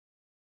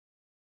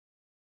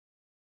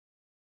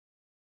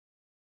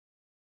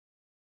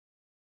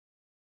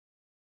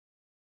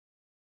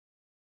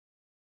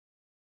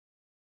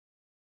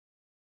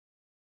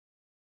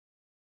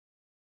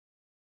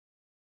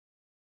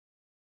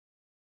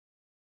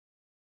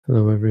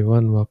Hello,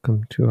 everyone.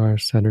 Welcome to our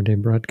Saturday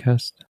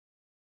broadcast.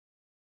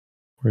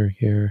 We're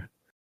here,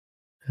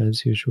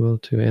 as usual,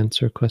 to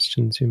answer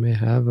questions you may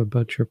have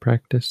about your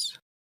practice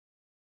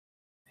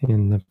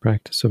in the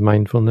practice of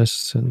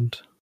mindfulness and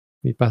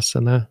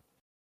vipassana.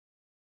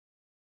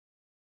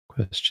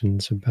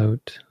 Questions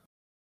about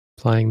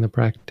applying the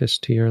practice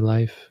to your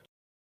life.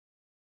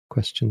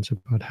 Questions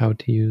about how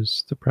to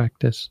use the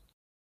practice.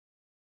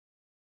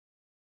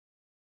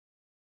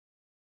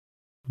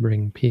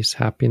 Bring peace,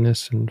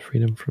 happiness, and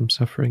freedom from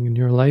suffering in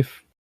your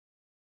life.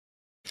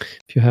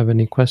 If you have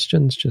any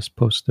questions, just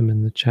post them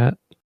in the chat.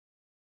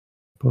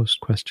 Post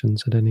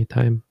questions at any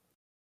time.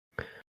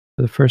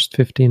 For the first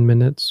 15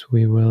 minutes,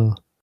 we will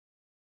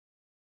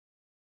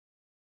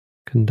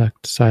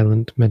conduct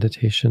silent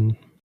meditation.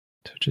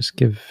 So just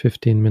give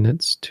 15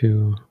 minutes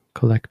to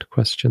collect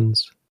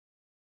questions.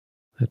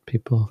 Let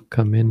people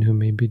come in who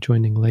may be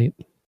joining late.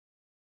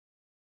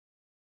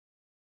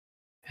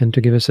 And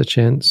to give us a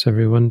chance,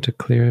 everyone, to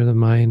clear the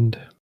mind.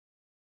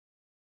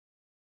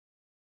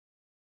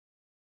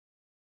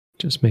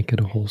 Just make it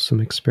a wholesome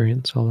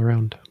experience all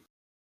around.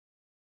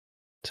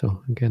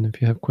 So again,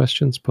 if you have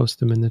questions, post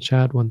them in the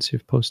chat once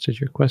you've posted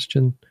your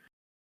question.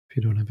 If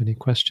you don't have any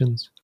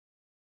questions,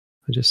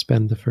 I just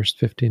spend the first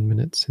 15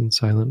 minutes in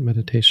silent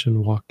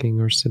meditation,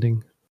 walking or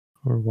sitting,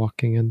 or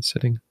walking and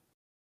sitting.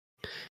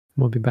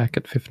 We'll be back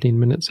at 15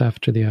 minutes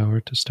after the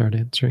hour to start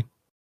answering.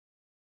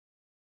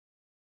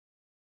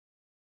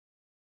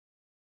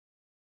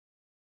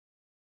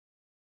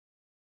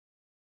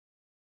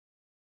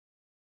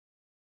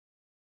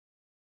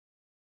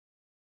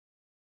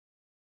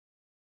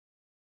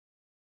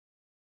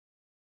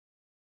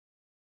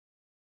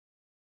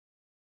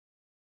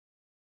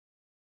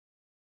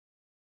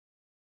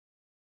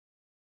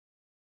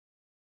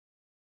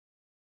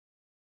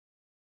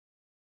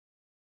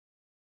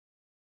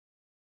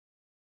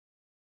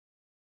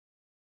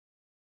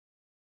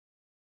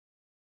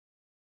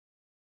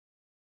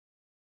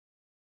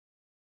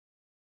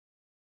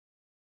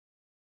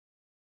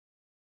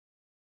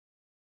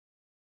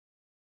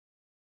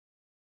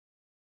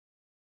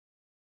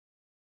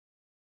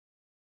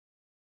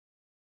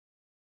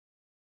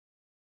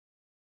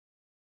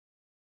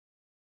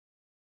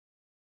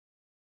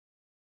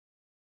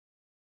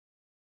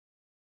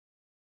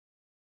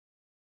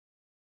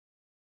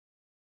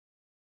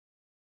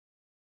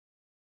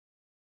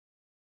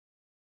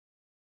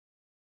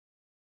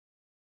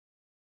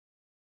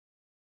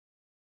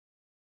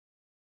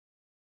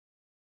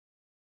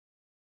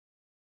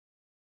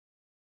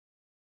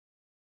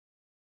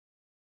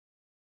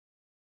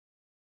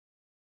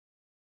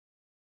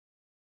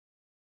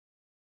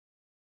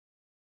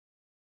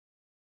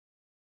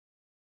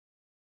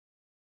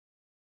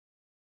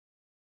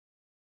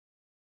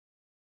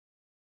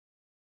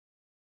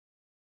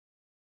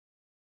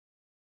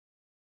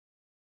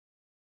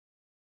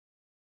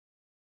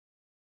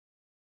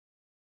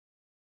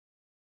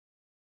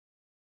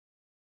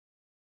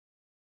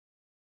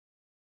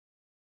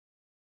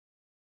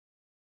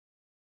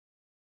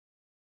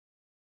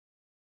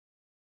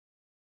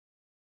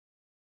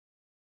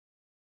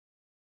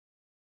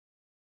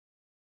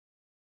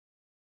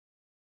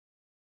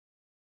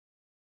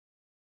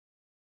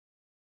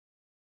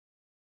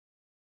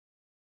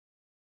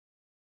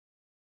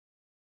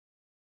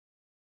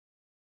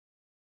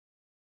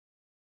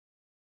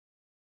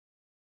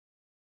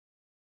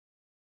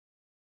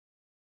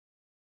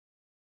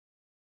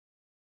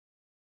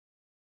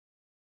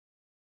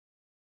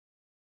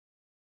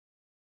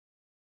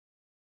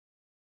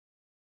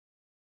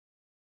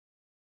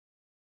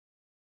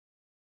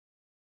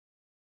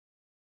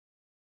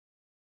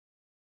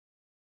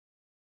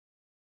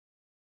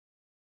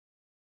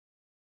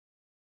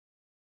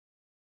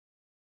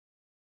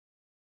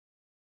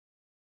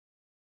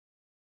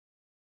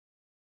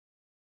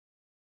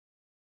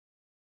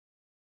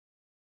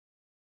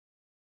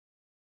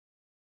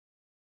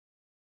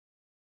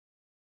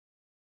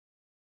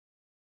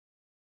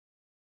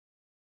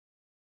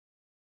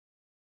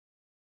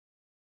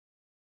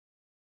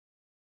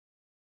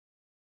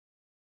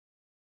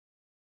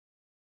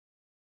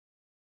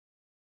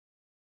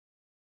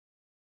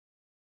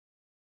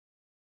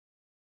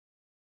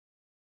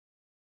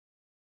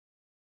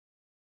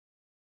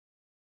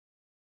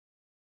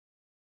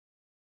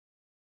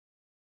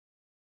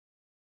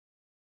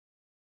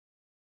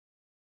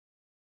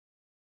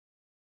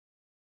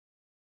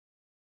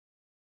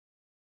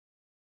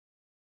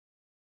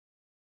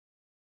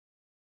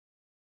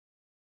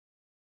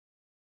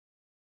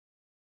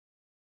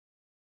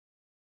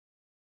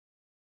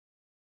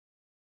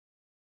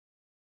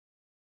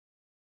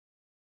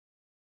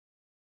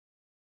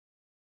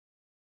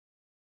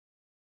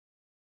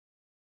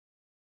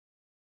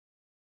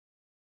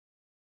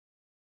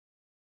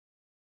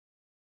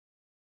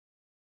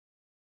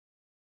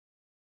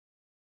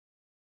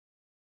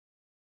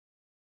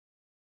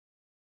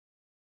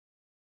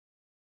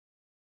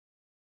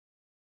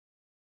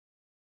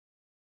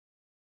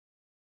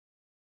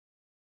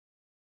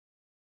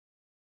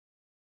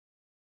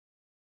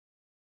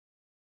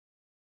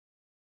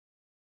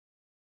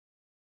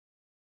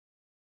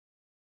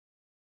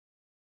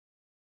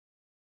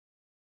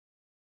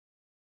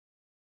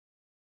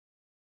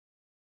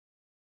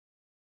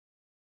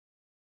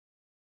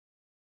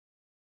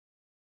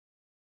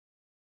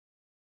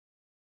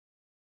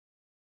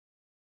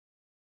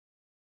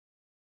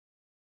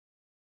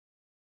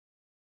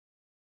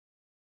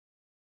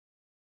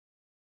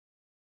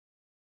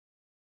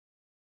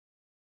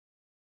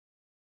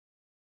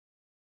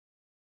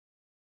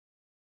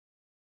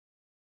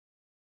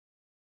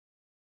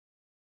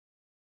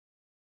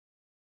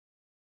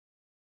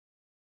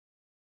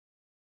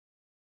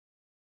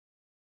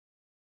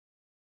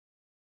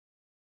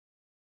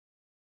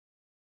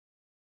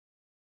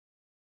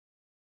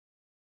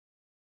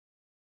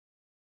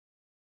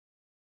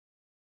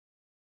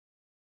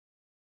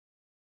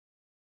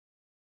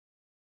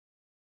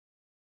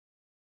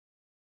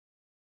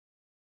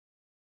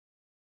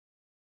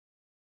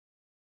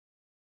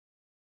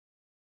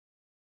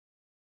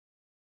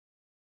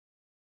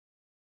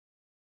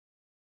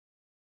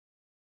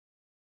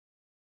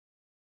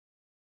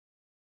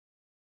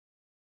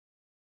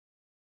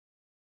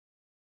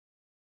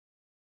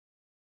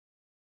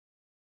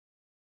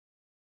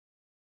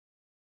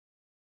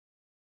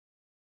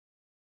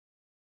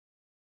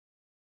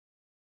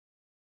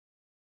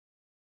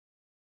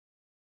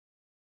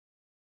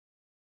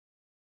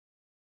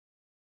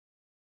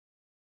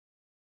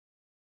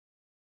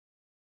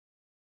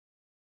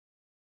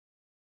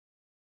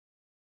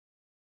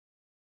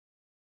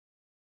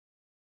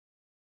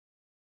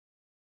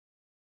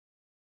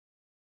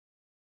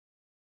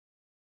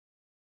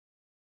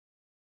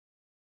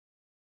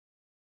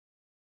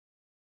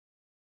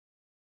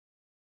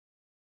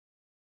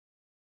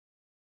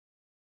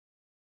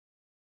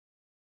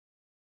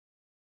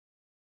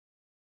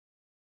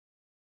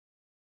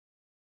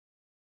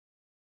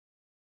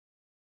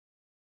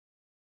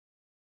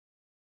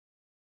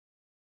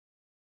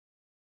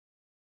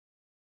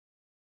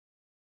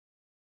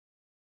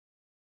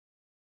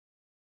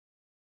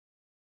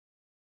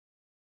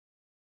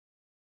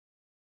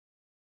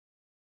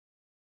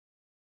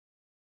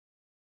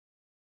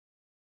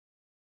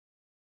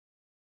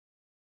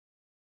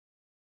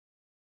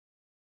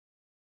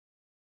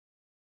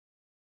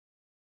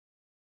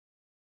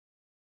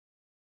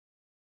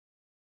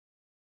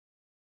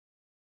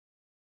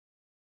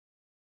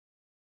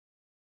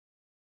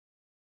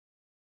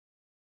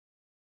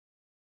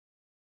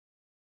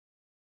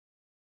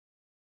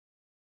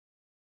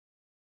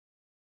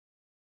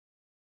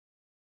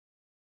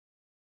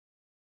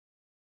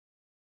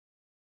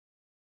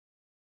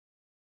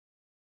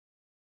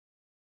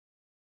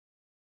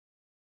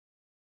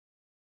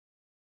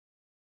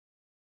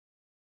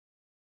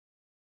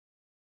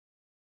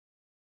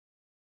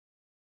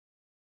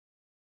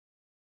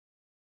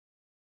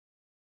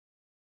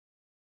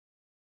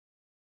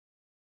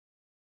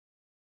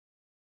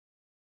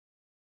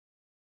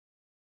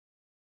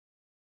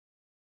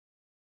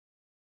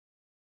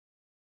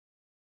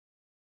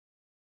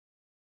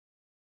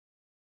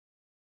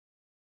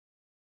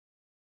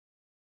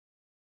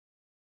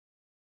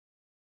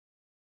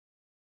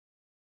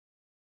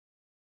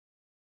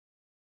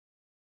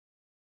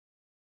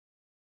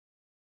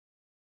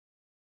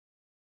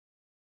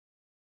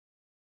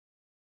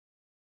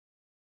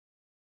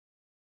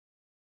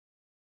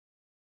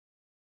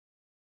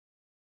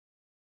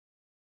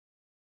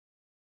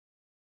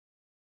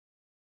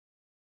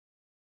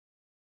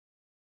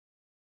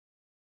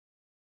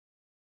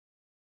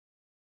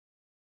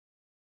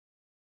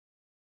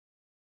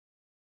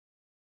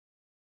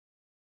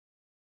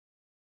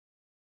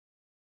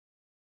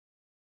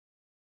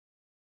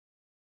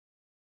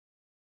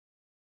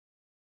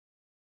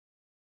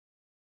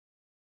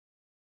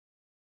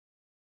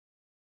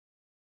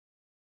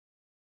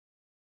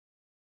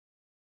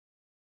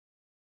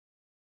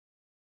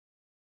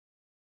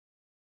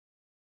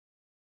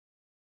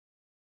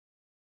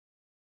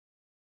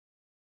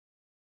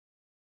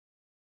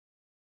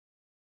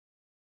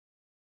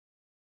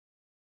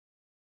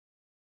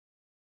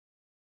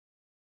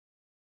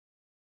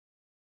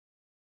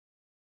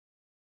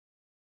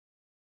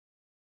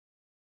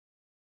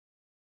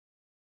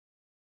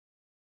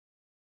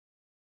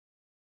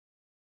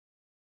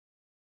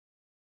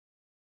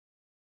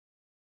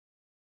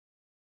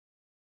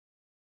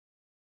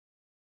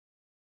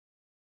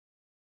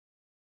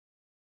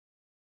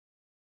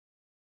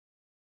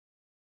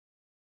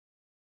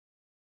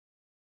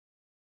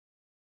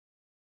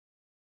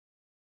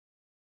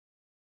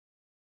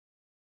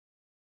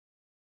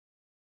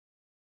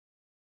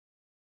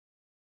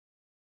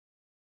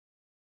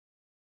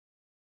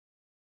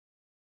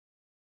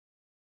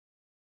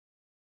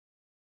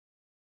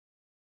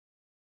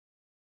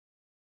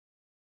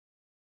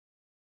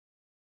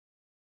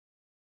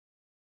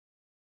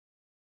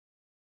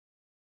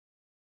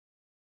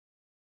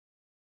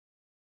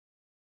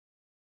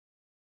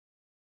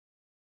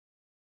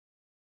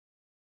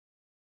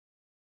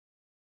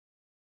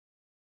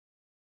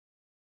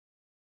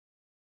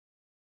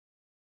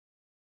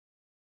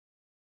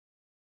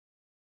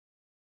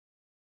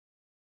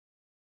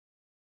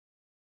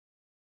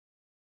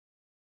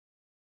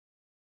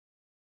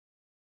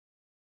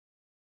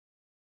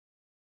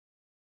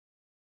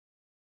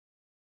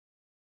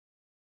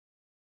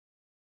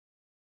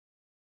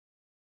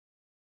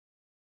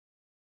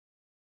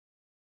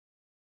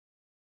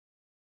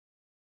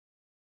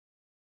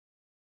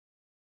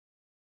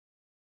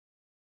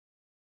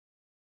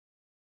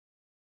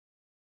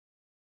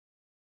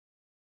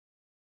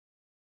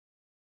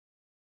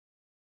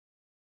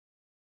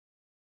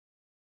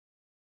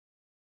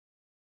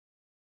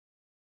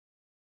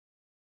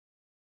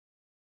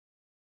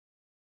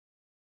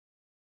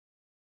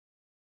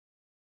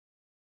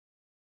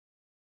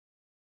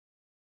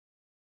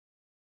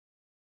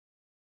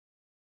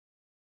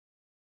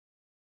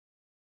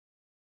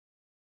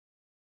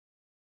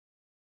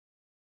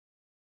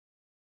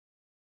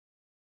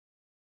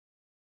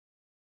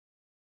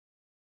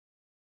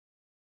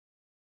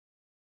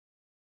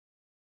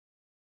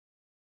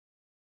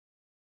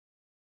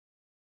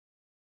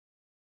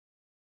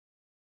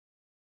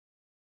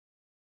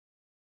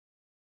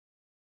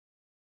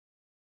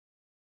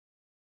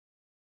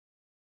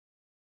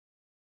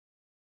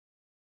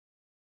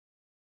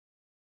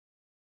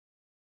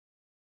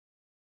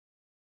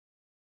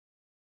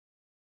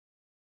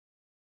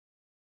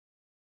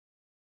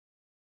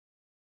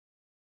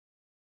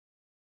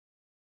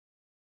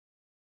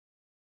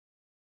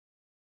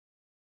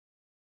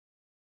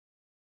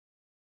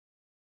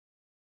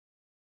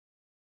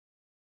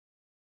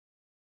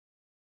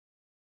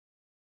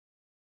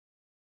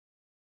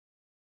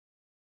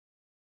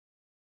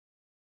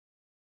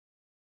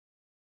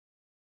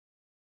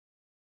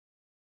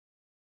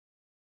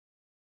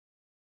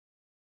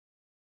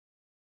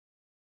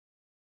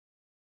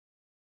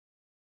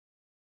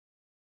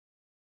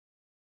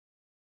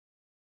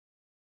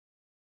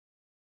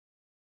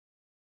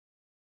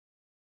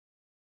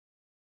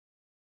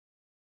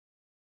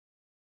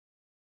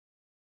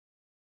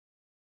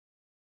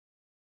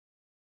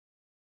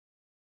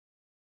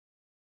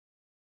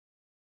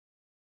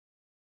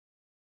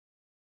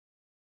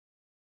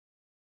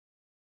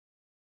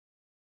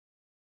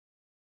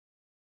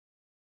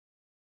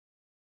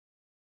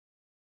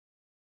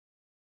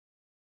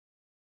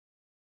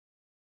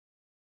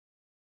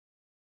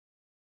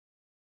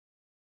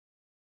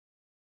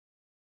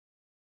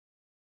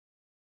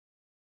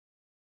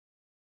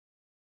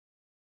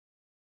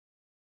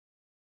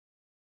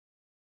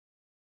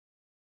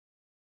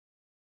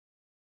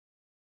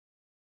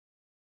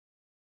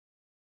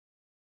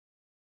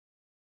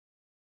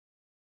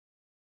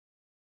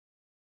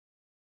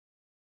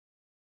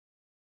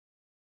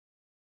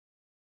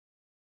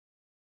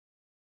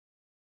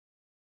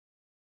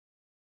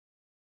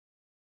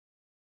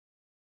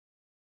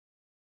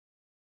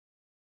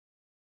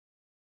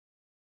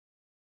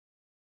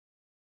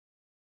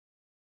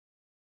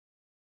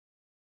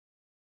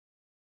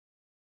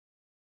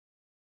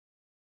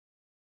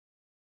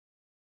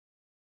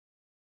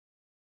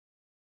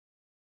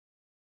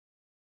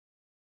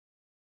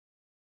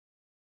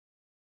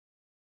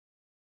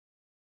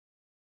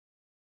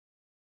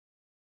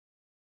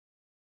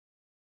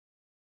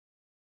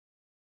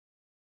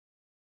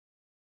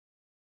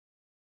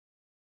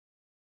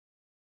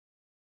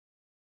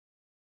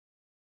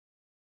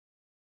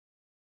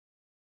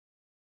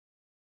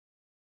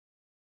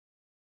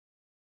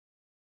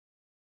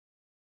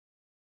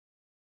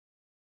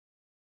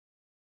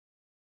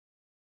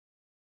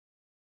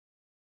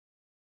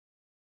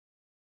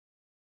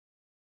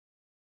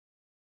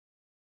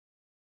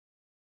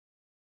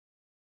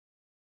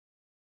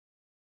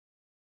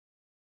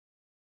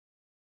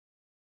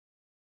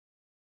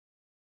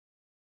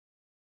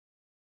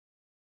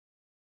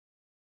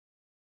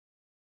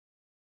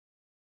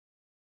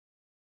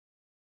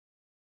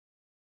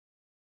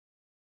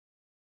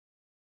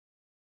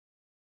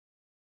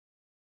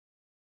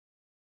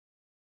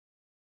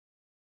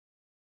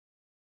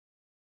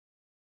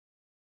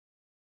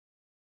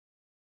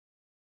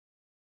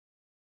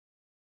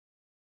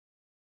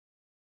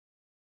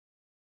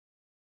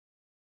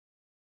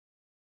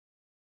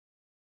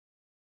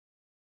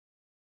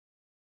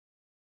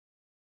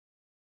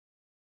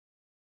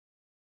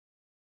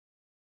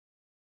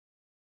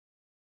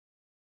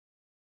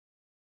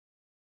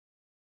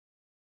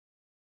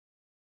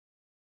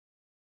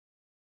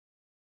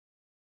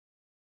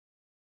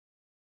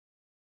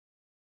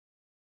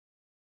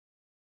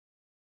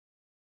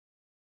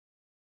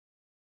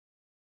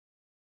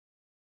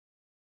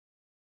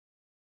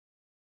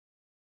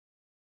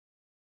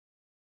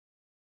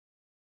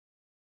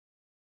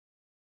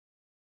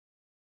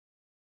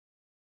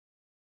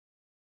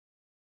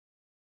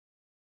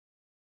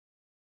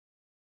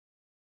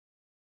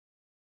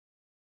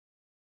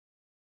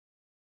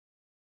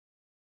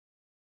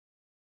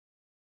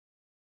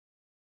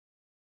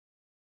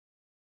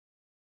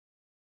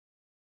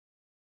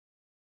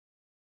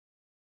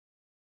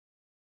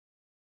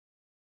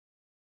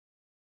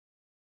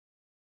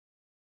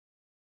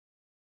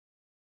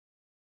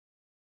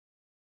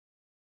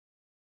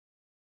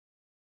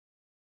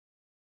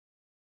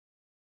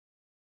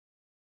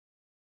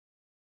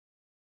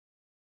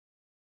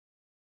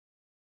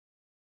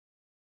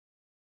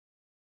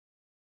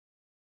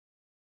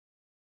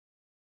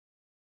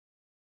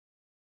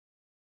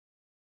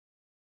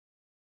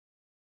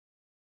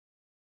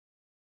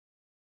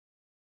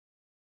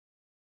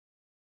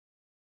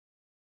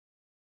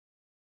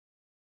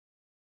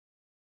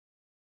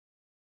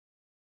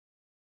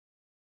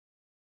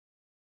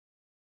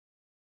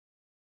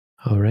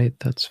 All right,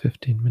 that's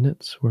 15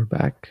 minutes. We're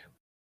back.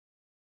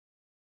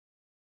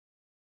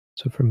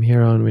 So from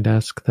here on, we'd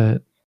ask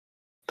that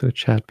the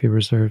chat be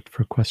reserved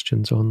for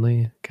questions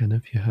only. Again,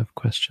 if you have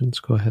questions,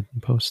 go ahead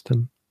and post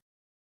them.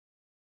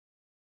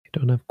 If you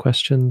don't have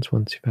questions,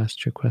 once you've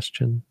asked your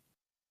question,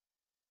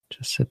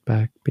 just sit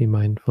back, be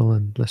mindful,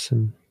 and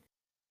listen.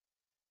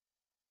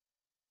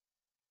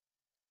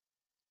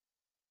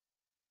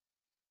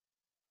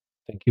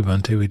 Thank you,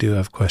 Bhante. We do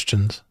have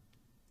questions.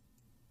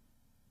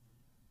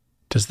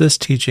 Does this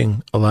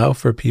teaching allow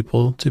for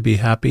people to be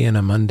happy in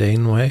a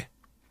mundane way?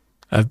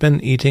 I've been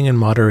eating in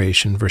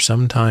moderation for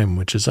some time,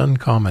 which is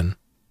uncommon,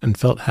 and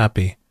felt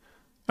happy.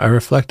 I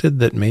reflected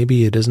that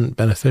maybe it isn't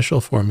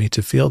beneficial for me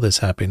to feel this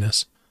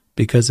happiness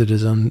because it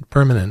is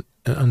impermanent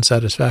and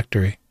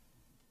unsatisfactory.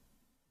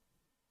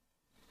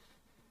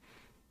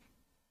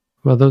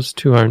 Well, those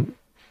two aren't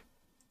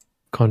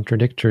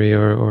contradictory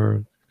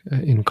or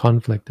in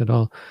conflict at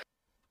all.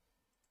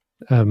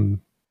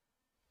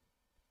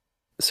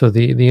 So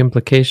the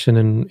implication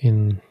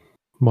in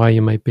why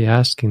you might be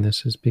asking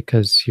this is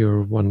because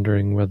you're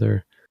wondering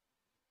whether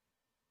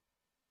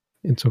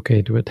it's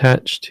okay to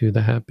attach to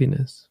the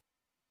happiness.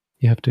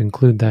 You have to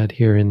include that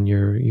here in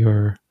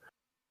your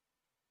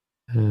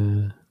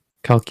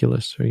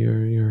calculus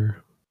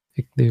or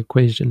the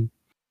equation.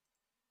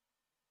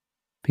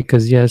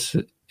 Because yes,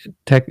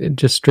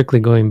 just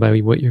strictly going by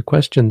what your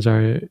questions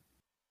are,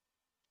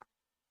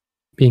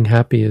 being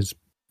happy is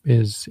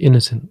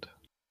innocent.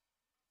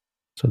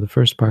 So the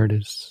first part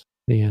is,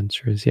 the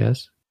answer is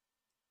yes.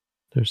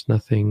 There's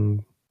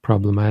nothing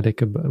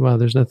problematic about, well,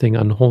 there's nothing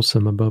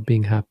unwholesome about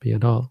being happy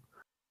at all.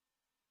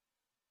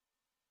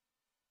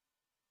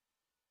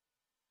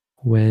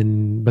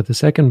 But the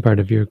second part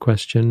of your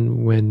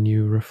question, when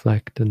you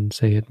reflect and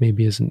say it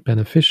maybe isn't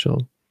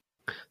beneficial,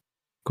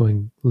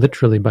 going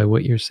literally by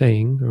what you're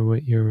saying or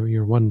what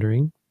you're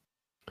wondering,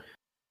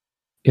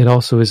 it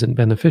also isn't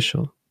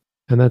beneficial.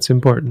 And that's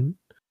important.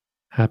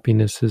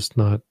 Happiness is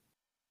not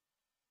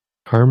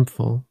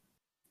harmful,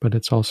 but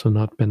it's also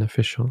not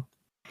beneficial.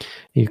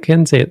 You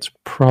can say it's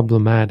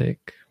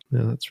problematic.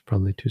 No, that's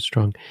probably too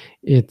strong.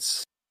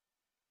 It's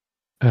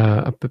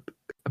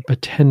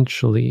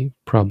potentially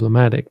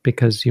problematic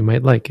because you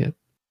might like it.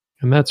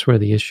 And that's where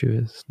the issue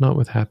is, not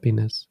with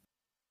happiness.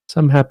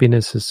 Some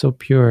happiness is so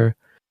pure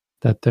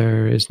that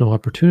there is no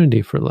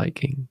opportunity for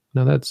liking.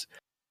 Now that's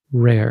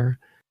rare,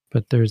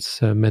 but there's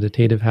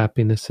meditative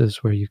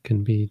happinesses where you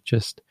can be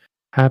just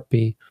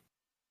happy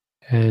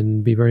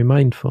and be very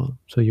mindful.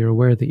 So you're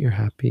aware that you're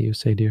happy. You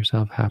say to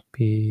yourself,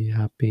 happy,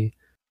 happy.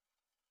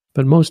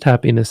 But most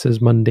happiness is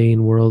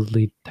mundane,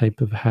 worldly type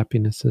of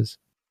happinesses.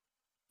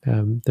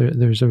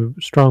 There's a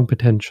strong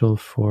potential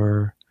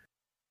for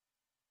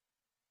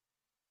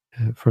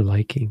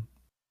liking.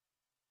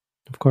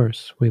 Of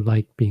course, we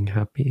like being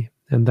happy,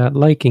 and that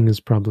liking is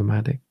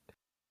problematic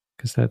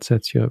because that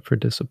sets you up for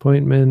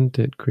disappointment.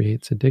 It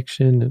creates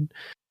addiction. It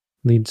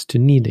leads to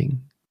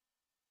needing.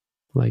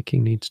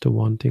 Liking leads to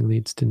wanting,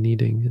 leads to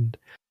needing, and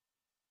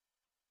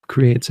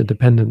creates a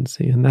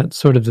dependency. And that's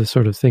sort of the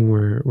sort of thing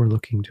we're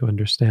looking to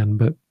understand.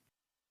 But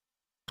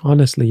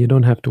honestly, you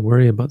don't have to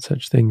worry about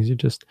such things. You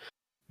just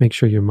make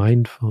sure you're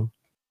mindful.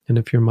 And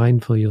if you're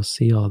mindful, you'll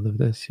see all of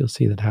this. You'll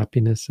see that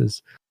happiness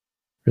is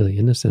really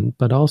innocent,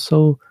 but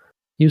also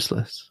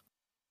useless.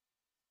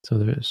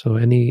 So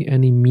any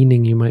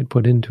meaning you might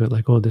put into it,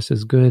 like, oh, this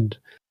is good,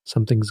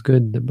 something's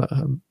good,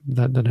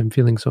 that I'm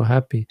feeling so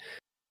happy,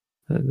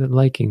 that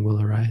liking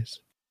will arise.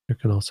 There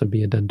can also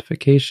be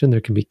identification. There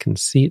can be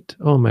conceit.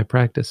 Oh, my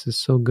practice is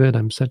so good.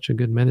 I'm such a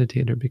good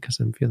meditator because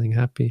I'm feeling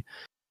happy.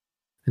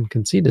 And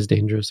conceit is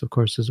dangerous, of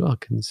course, as well.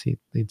 Conceit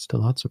leads to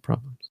lots of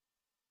problems.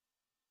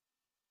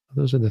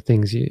 Those are the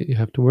things you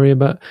have to worry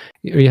about,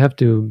 or you have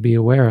to be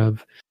aware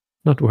of.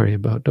 Not worry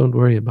about. Don't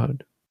worry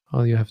about.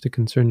 All you have to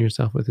concern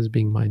yourself with is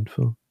being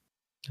mindful.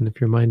 And if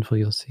you're mindful,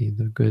 you'll see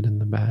the good and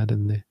the bad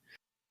and the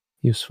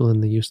useful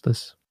and the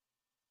useless.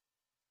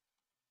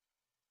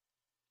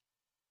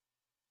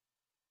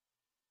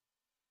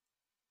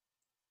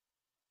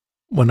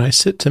 When I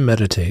sit to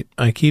meditate,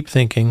 I keep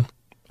thinking,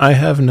 I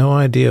have no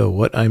idea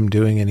what I'm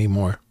doing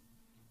anymore.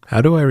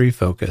 How do I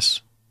refocus?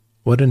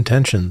 What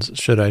intentions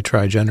should I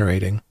try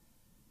generating?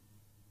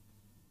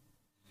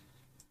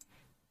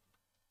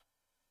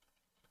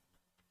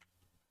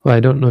 Well, I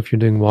don't know if you're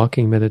doing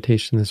walking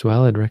meditation as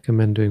well. I'd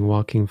recommend doing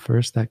walking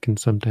first. That can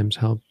sometimes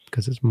help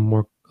because it's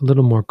a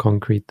little more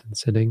concrete than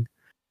sitting.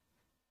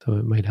 So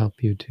it might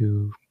help you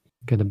to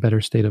get a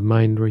better state of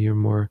mind where you're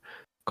more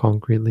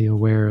concretely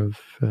aware of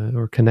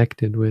or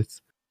connected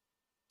with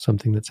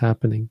something that's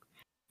happening.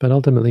 But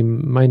ultimately,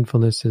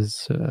 mindfulness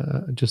is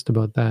just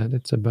about that.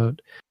 It's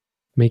about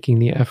making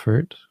the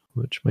effort,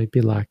 which might be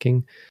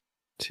lacking,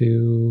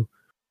 to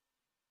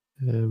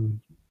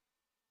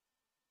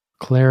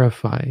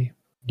clarify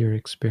your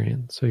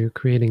experience. So you're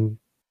creating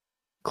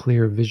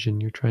clear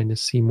vision. You're trying to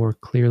see more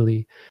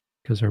clearly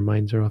because our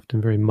minds are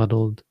often very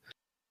muddled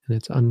and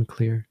it's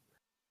unclear.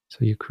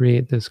 So you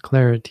create this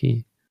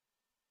clarity.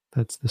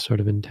 That's the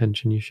sort of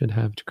intention you should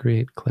have, to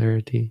create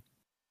clarity.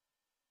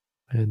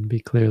 and be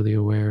clearly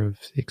aware of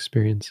the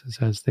experiences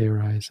as they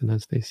arise and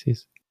as they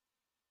cease.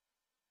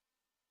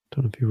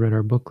 Don't know if you read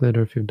our booklet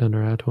or if you've done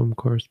our at-home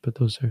course, but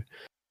those are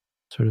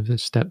sort of the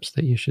steps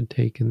that you should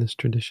take in this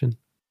tradition,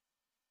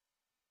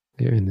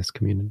 in this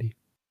community.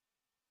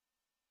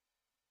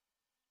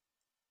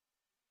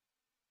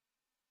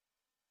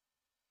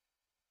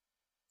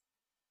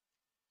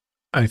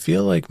 I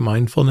feel like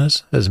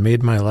mindfulness has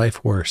made my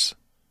life worse.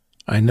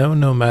 I know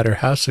no matter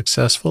how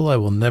successful, I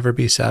will never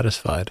be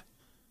satisfied.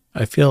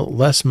 I feel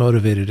less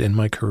motivated in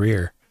my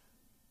career.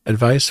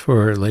 Advice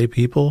for lay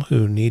people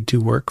who need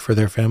to work for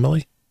their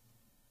family?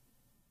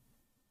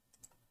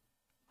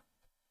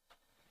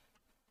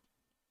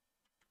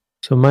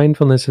 So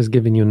mindfulness has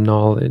given you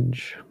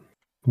knowledge.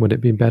 Would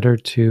it be better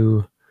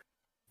to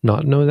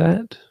not know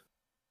that?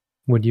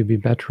 Would you be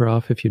better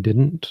off if you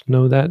didn't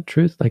know that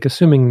truth? Like,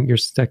 assuming your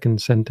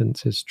second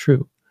sentence is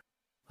true.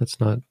 Let's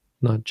not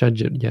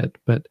judge it yet,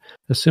 but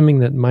assuming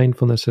that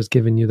mindfulness has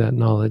given you that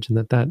knowledge and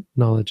that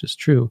knowledge is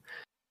true,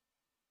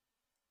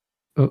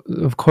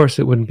 of course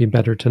it wouldn't be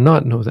better to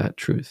not know that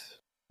truth,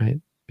 right?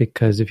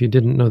 Because if you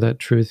didn't know that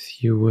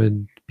truth, you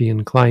would be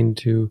inclined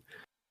to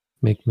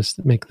make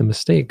the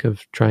mistake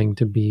of trying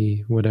to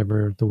be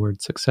whatever the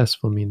word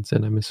successful means.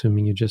 And I'm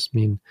assuming you just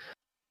mean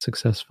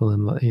successful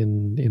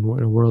in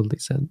a worldly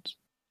sense.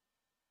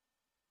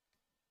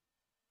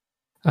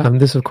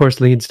 This, of course,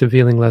 leads to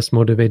feeling less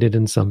motivated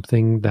in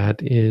something that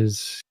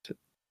is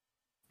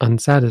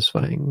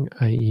unsatisfying,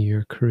 i.e.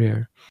 your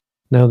career.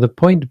 Now, the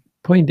point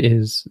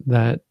is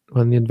that,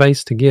 the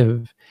advice to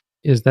give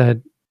is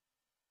that,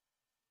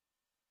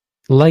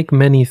 like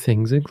many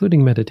things,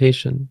 including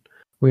meditation,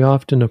 we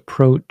often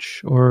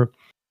approach, or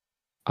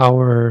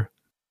our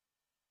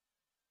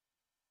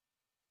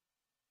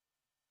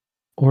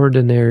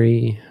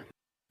ordinary,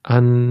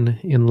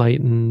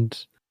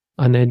 unenlightened,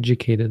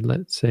 uneducated,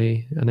 let's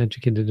say,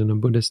 uneducated in a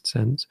Buddhist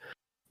sense,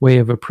 way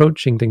of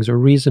approaching things or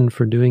reason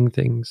for doing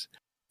things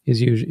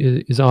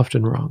is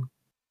often wrong.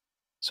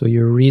 So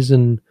your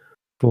reason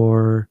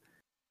for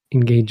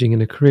engaging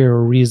in a career,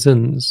 or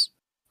reasons,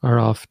 are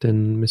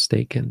often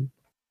mistaken.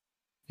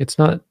 It's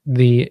not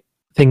the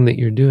thing that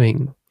you're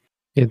doing,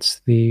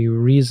 it's the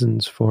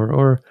reasons for,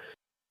 or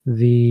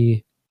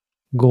the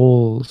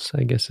goals,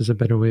 I guess is a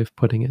better way of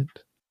putting it.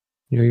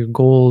 Your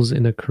goals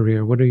in a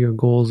career. What are your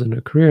goals in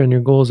a career? And your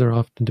goals are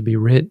often to be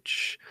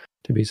rich,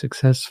 to be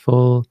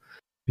successful, to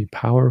be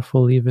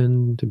powerful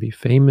even, to be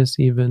famous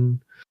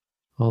even,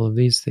 all of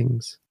these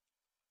things.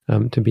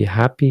 To be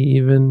happy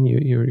even.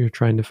 You're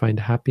trying to find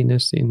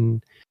happiness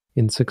in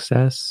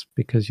success,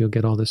 because you'll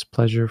get all this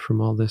pleasure from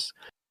all this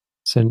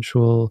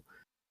sensual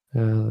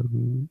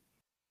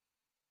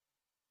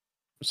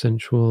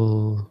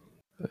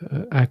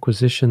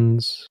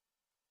acquisitions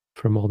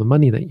from all the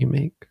money that you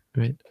make,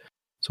 right?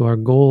 So our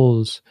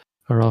goals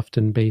are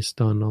often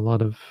based on a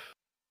lot of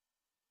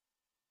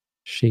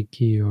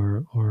shaky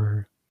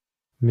or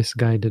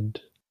misguided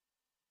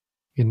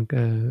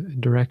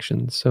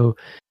directions. So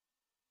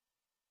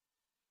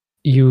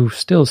you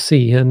still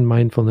see, and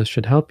mindfulness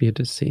should help you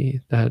to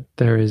see, that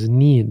there is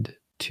need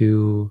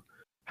to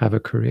have a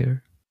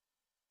career.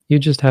 You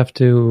just have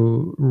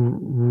to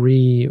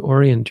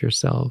reorient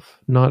yourself,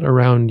 not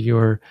around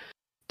your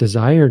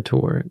desire to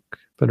work,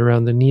 but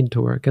around the need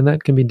to work. And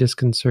that can be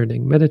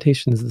disconcerting.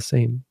 Meditation is the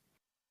same,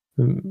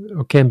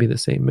 or can be the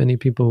same. Many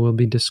people will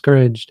be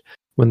discouraged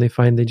when they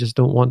find they just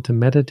don't want to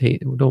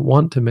meditate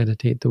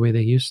the way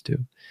they used to.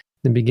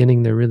 In the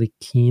beginning, they're really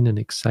keen and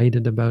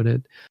excited about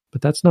it,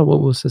 but that's not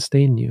what will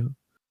sustain you.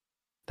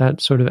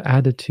 That sort of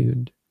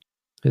attitude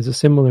is a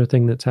similar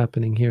thing that's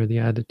happening here, the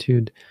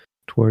attitude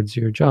towards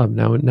your job.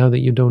 Now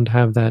that you don't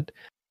have that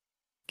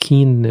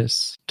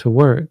keenness to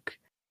work,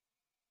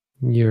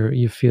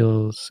 you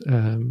feel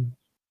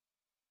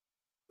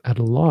at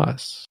a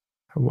loss.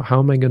 How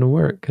am I going to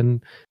work?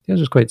 And the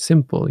answer is quite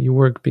simple. You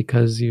work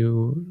because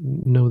you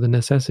know the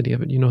necessity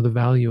of it. You know the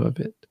value of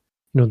it.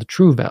 You know the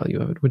true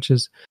value of it, which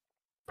is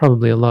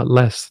probably a lot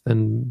less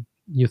than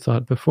you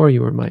thought before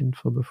you were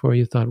mindful, before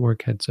you thought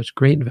work had such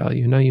great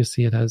value. Now you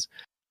see it has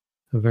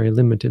a very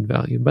limited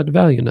value, but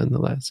value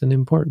nonetheless, an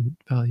important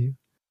value,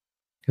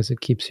 because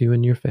it keeps you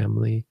and your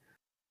family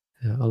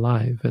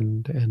alive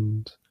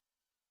and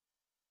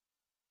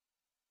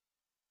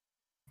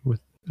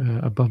with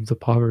above the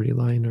poverty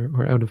line,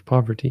 or out of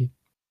poverty.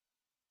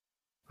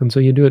 And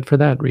so you do it for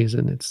that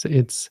reason.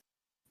 It's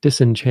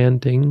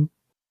disenchanting,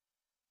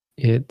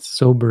 it's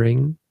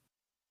sobering,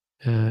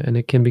 and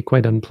it can be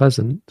quite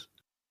unpleasant.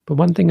 But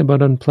one thing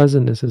about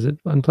unpleasantness is that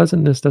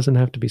unpleasantness doesn't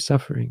have to be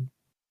suffering.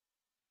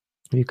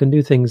 You can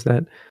do things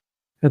that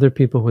other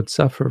people would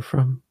suffer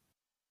from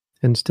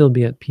and still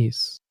be at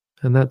peace.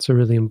 And that's a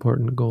really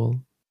important goal,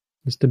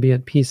 is to be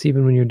at peace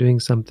even when you're doing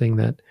something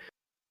that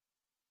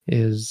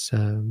is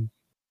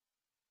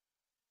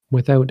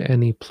without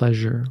any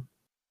pleasure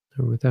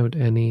or without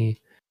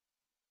any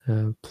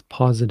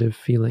positive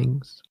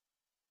feelings.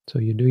 So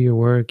you do your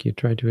work, you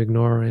try to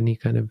ignore any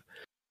kind of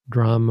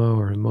drama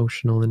or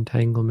emotional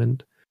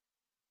entanglement,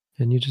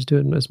 and you just do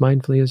it as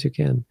mindfully as you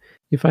can.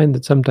 You find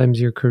that sometimes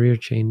your career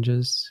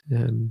changes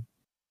and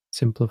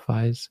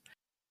simplifies,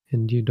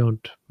 and you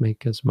don't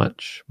make as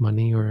much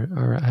money or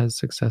are as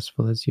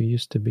successful as you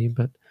used to be,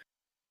 but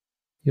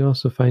you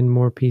also find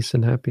more peace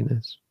and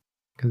happiness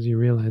because you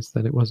realize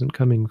that it wasn't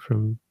coming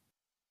from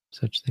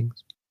such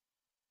things.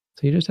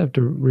 So you just have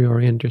to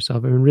reorient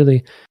yourself. I mean,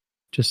 really,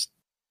 just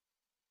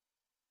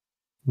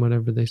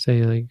whatever they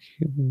say, like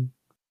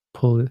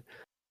pull,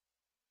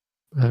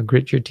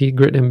 grit your teeth,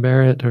 grit and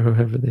bear it, or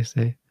whatever they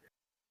say.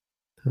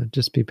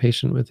 Just be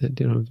patient with it.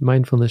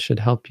 Mindfulness should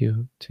help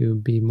you to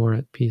be more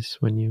at peace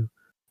when you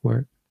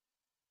work,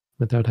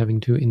 without having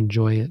to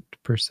enjoy it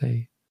per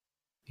se.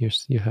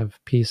 You have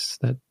peace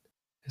that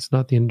it's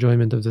not the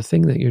enjoyment of the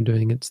thing that you're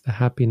doing; it's the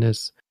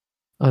happiness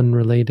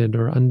unrelated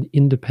or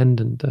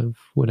independent of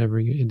whatever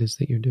it is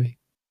that you're doing.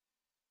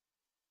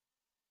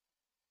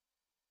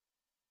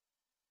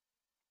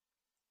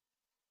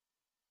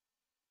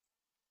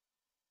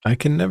 I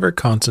can never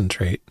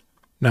concentrate,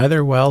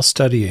 neither while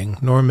studying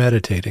nor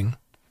meditating.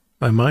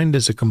 My mind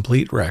is a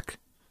complete wreck.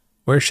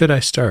 Where should I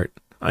start?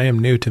 I am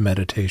new to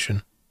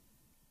meditation.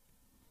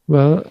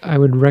 Well, I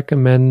would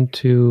recommend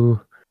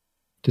to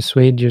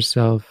dissuade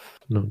yourself.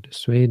 No,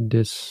 dissuade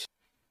this,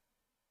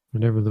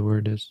 whatever the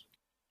word is.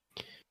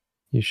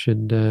 You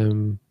should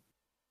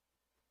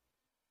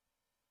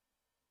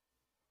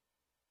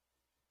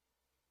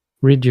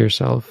rid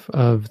yourself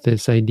of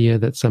this idea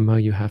that somehow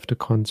you have to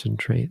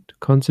concentrate.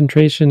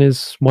 Concentration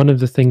is one of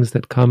the things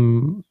that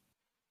come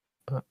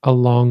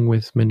along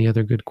with many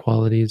other good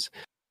qualities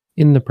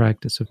in the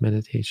practice of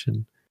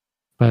meditation.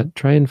 But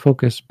try and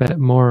focus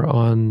more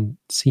on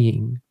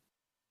seeing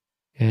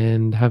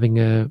and having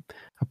a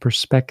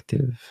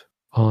perspective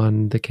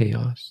on the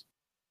chaos.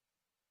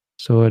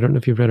 So I don't know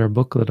if you've read our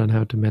booklet on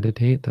how to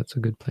meditate. That's a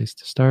good place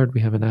to start.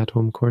 We have an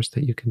at-home course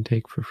that you can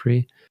take for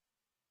free.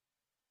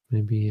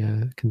 Maybe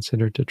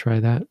consider to try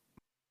that.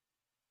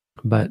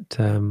 But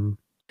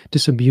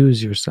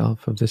disabuse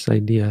yourself of this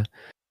idea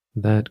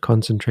that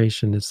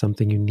concentration is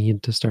something you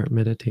need to start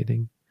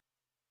meditating.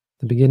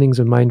 The beginnings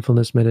of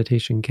mindfulness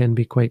meditation can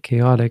be quite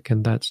chaotic,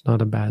 and that's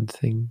not a bad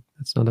thing.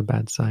 That's not a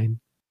bad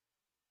sign.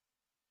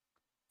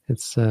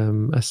 It's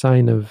a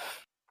sign of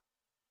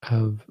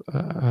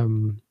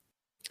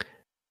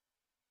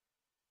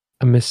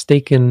a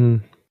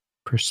mistaken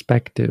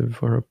perspective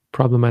or a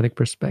problematic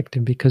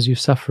perspective because you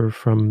suffer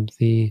from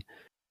the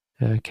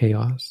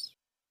chaos.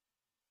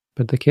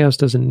 But the chaos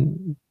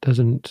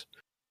doesn't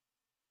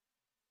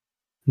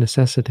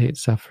necessitate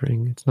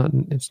suffering.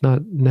 It's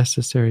not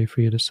necessary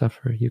for you to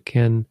suffer. You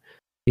can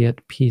be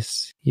at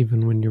peace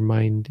even when your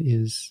mind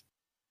is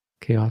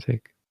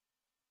chaotic.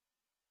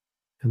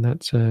 And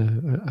that's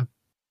a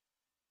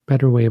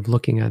better way of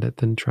looking at it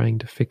than trying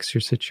to fix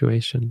your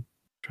situation,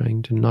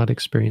 trying to not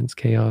experience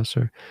chaos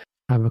or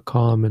have a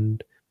calm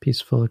and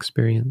peaceful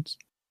experience.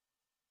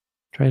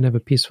 Try and have a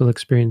peaceful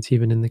experience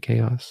even in the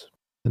chaos.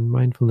 And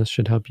mindfulness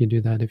should help you do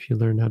that if you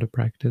learn how to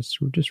practice.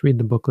 Just read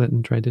the booklet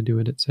and try to do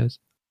what it says.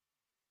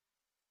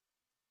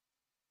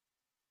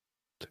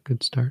 It's a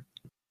good start.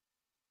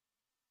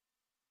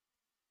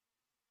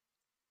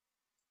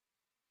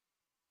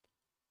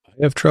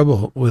 I have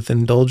trouble with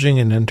indulging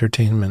in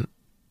entertainment.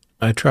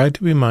 I try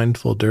to be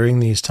mindful during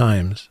these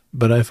times,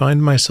 but I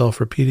find myself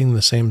repeating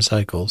the same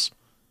cycles.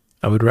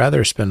 I would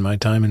rather spend my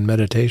time in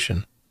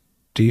meditation.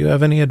 Do you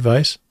have any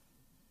advice?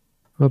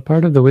 Well,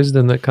 part of the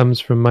wisdom that comes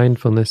from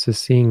mindfulness is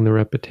seeing the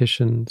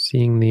repetition,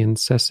 seeing the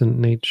incessant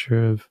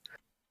nature of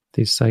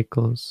these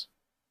cycles.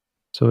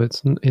 So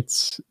it's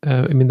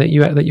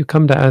that you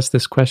come to ask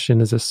this question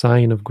is a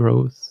sign of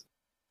growth.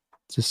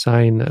 It's a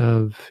sign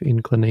of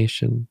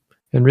inclination,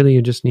 and really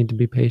you just need to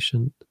be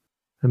patient.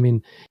 I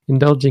mean,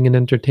 indulging in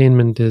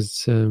entertainment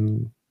is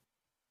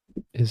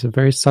a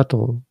very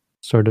subtle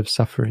sort of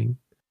suffering,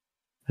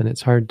 and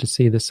it's hard to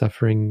see the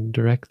suffering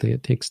directly.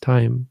 It takes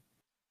time.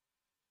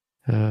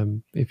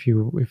 If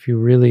you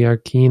really are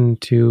keen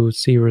to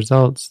see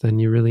results, then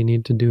you really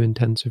need to do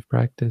intensive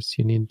practice.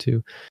 You need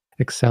to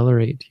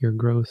accelerate your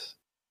growth.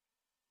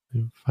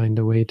 Find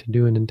a way to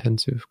do an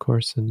intensive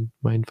course in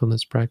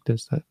mindfulness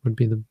practice. That would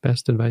be the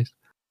best advice.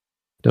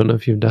 Don't know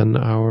if you've done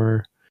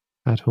our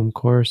at-home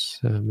course.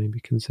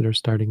 Maybe consider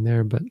starting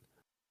there. But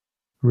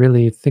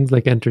really, things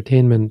like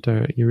entertainment,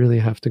 you really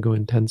have to go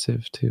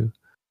intensive to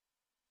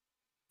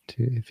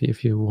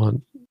if you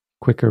want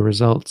quicker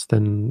results,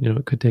 then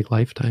it could take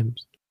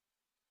lifetimes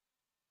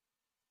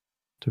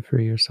to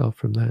free yourself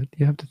from that.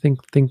 You have to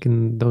think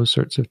in those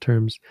sorts of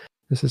terms.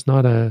 This is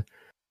not a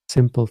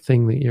simple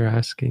thing that you're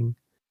asking.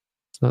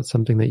 It's not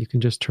something that you can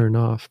just turn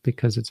off,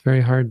 because it's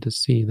very hard to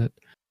see that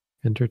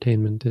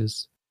entertainment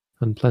is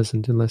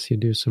unpleasant unless you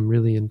do some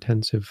really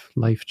intensive,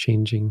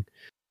 life-changing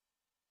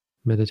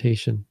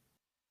meditation.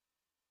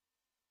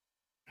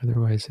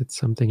 Otherwise, it's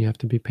something you have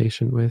to be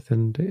patient with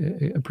and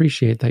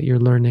appreciate that you're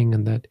learning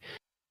and that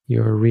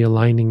you're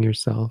realigning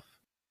yourself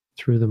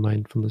through the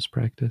mindfulness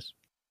practice.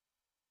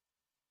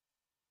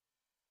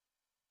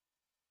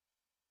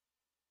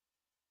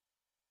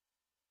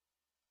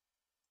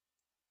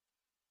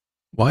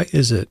 Why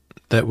is it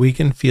that we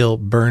can feel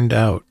burned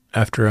out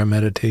after a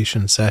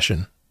meditation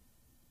session?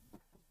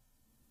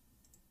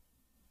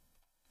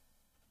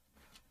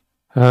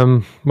 Well,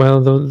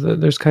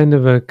 there's kind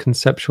of a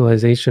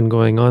conceptualization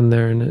going on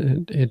there,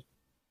 and it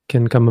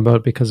can come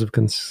about because of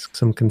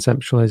some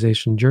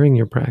conceptualization during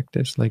your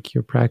practice. Like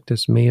your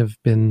practice may have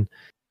been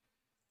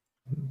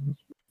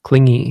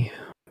clingy,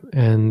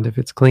 and if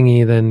it's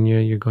clingy, then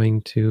you're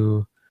going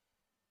to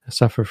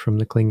suffer from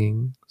the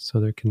clinging. So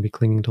there can be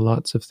clinging to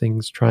lots of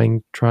things,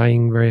 trying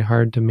very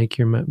hard to make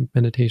your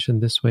meditation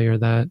this way or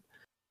that.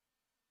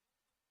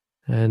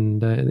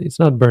 And it's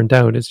not burnt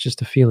out, it's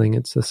just a feeling.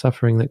 It's the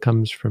suffering that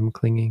comes from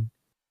clinging.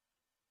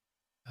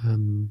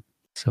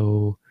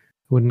 So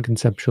I wouldn't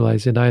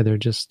conceptualize it either.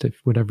 Just if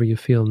whatever you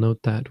feel,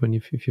 note that.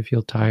 If you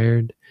feel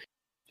tired,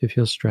 if you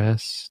feel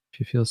stressed, if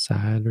you feel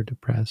sad or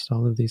depressed,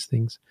 all of these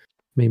things,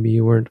 maybe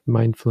you weren't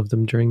mindful of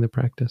them during the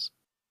practice.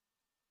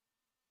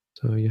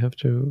 So you have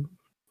to,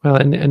 well,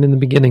 and in the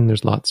beginning,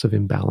 there's lots of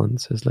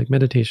imbalances. Like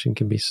meditation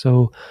can be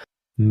so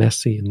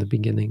messy in the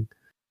beginning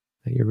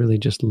that you're really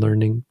just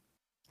learning.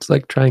 It's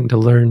like trying to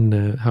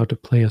learn how to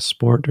play a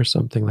sport or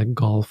something like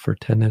golf or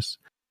tennis.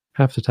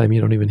 Half the time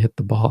you don't even hit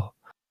the ball.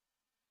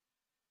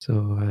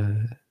 So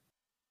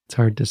it's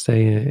hard to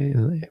say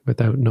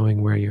without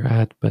knowing where you're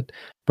at, but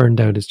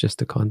burned out is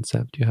just a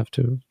concept. You have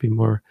to be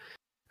more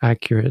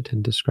accurate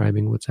in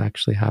describing what's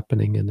actually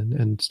happening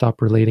and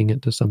stop relating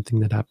it to something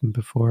that happened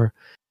before.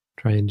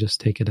 Try and just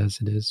take it as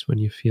it is. When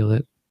you feel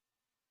it,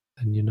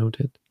 then you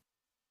note it.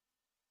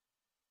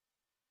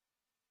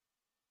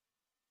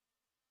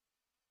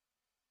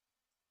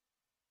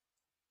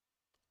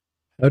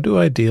 How do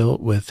I deal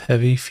with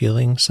heavy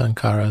feeling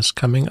sankharas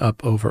coming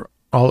up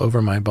all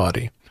over my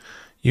body?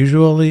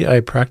 Usually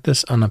I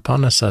practice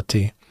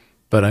anapanasati,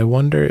 but I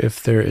wonder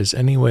if there is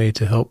any way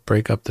to help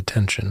break up the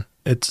tension.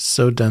 It's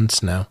so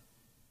dense now.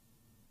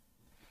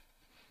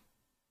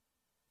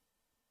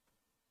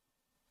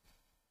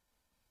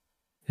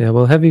 Yeah,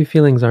 well, heavy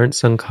feelings aren't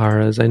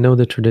sankharas. I know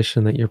the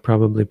tradition that you're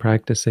probably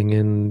practicing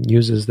in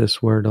uses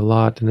this word a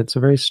lot, and it's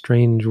a very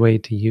strange way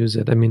to use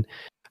it. I mean,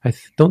 I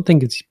don't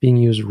think it's being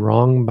used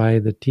wrong by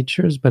the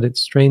teachers, but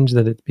it's strange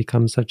that it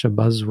becomes such a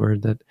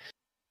buzzword that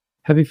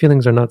heavy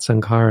feelings are not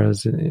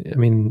sankharas. I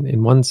mean,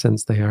 in one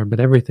sense they are, but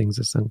everything's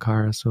a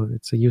sankhara, so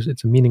it's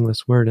a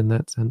meaningless word in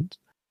that sense,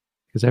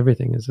 because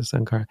everything is a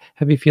sankhara.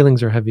 Heavy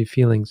feelings are heavy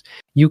feelings.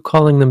 You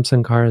calling them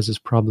sankharas is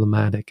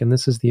problematic, and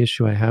this is the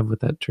issue I have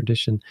with that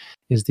tradition,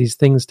 is these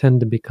things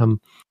tend to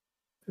become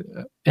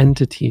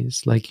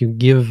entities, like you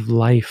give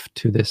life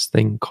to this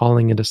thing,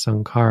 calling it a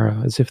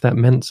sankhara, as if that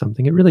meant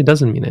something. It really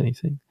doesn't mean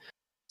anything.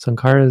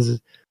 Sankharas,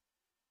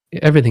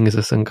 everything is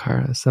a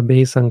sankhara.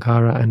 Sabbe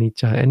sankhara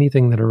anicca.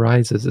 Anything that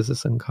arises is a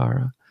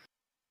sankhara.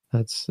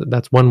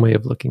 That's one way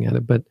of looking at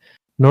it. But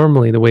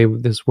normally the way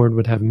this word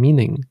would have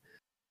meaning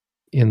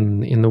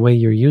in the way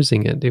you're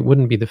using it, it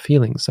wouldn't be the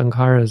feelings.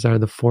 Sankharas are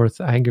the fourth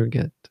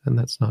aggregate, and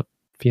that's not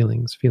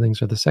feelings.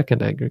 Feelings are the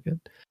second aggregate,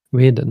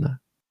 Vedana.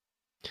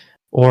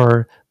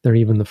 Or they're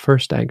even the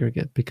first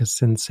aggregate, because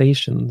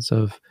sensations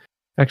of,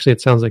 actually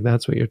it sounds like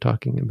that's what you're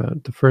talking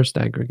about. The first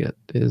aggregate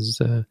is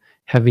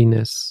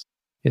heaviness,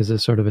 is a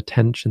sort of a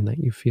tension that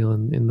you feel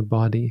in the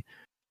body.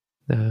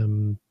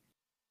 And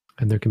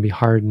there can be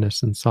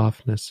hardness and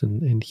softness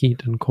and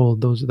heat and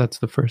cold. That's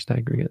the first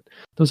aggregate.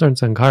 Those aren't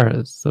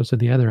sankharas. Those are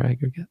the other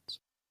aggregates.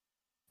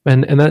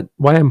 And that,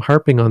 why I'm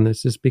harping on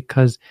this is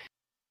because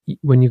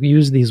when you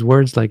use these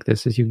words like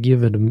this, is you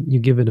give it a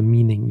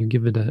meaning, you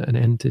give it an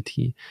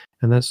entity,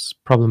 and that's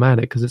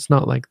problematic because it's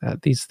not like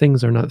that. These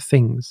things are not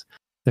things;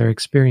 they're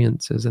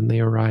experiences, and they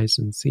arise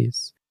and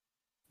cease.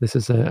 This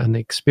is an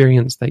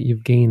experience that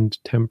you've gained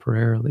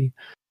temporarily,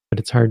 but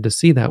it's hard to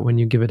see that when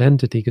you give it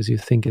entity, because you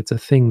think it's a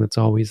thing that's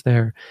always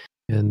there,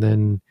 and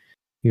then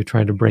you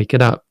try to break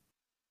it up.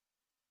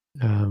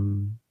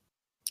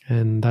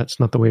 And that's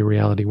not the way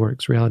reality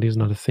works. Reality is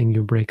not a thing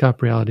you break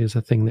up. Reality is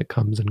a thing that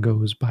comes and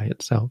goes by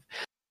itself.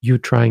 You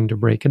trying to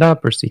break it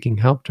up or seeking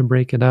help to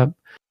break it up,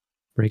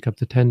 break up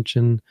the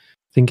tension,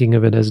 thinking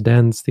of it as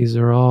dense, these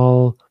are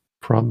all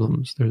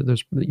problems.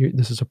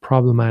 This is a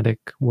problematic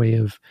way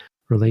of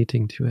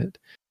relating to it.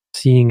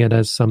 Seeing it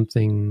as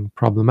something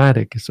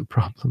problematic is a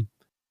problem.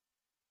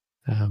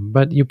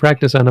 But you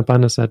practice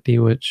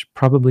anapanasati, which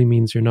probably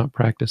means you're not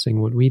practicing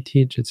what we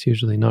teach. It's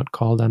usually not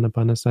called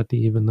anapanasati,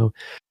 even though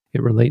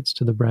it relates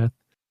to the breath.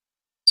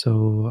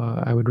 So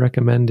I would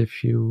recommend,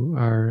 if you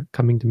are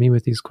coming to me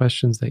with these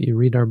questions, that you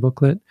read our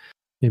booklet,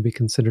 maybe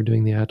consider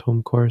doing the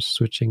at-home course,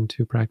 switching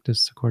to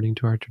practice according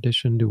to our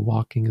tradition, do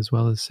walking as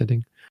well as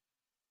sitting.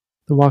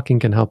 The walking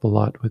can help a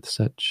lot with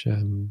such,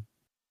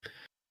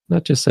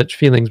 not just such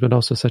feelings, but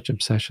also such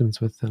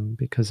obsessions with them,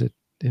 because it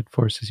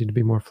forces you to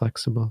be more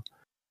flexible.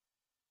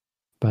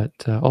 But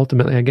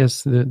ultimately, I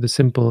guess the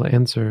simple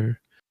answer,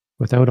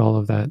 without all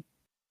of that,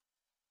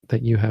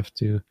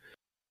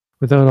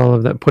 without all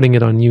of that putting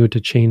it on you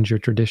to change your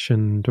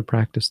tradition to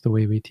practice the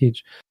way we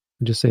teach,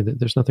 I just say that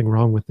there's nothing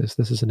wrong with this.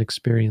 This is an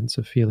experience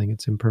of feeling.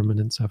 It's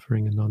impermanent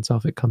suffering and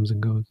non-self. It comes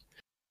and goes.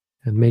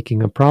 And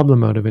making a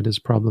problem out of it is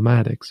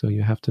problematic. So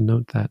you have to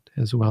note that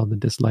as well, the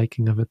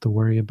disliking of it, the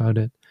worry about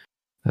it,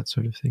 that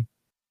sort of thing.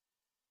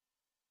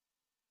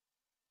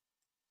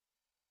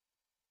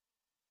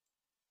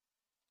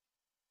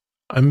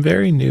 I'm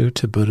very new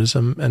to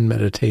Buddhism and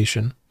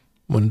meditation.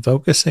 When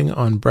focusing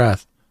on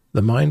breath,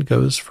 the mind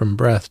goes from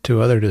breath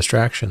to other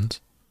distractions.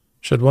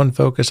 Should one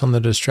focus on the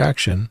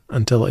distraction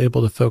until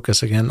able to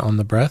focus again on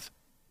the breath?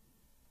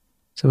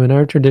 So in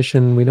our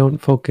tradition, we don't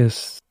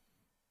focus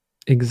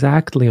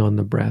exactly on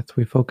the breath.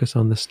 We focus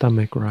on the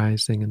stomach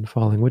rising and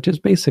falling, which is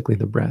basically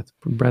the breath.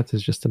 Breath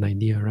is just an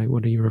idea, right?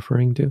 What are you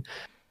referring to?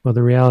 Well,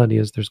 the reality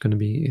is there's going to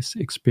be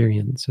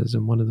experiences,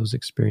 and one of those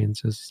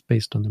experiences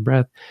based on the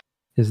breath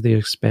is the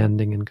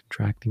expanding and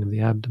contracting of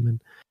the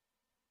abdomen.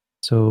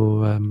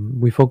 So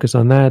we focus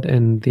on that,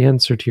 and the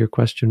answer to your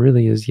question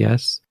really is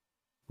yes.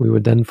 We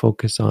would then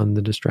focus on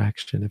the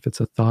distraction. If it's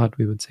a thought,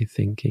 we would say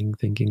thinking.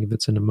 If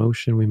it's an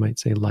emotion, we might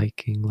say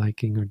liking,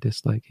 or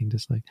disliking.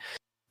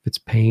 If it's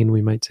pain,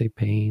 we might say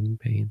pain.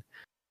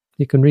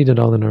 You can read it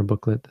all in our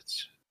booklet.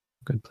 That's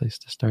a good place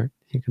to start.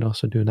 You can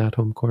also do an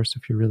at-home course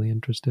if you're really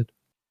interested.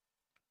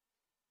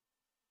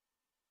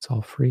 It's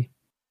all free.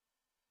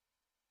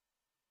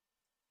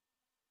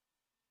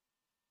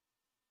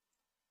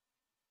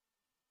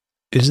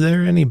 Is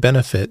there any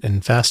benefit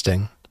in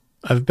fasting?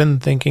 I've been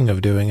thinking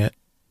of doing it.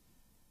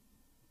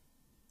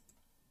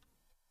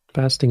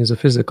 Fasting is a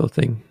physical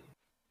thing.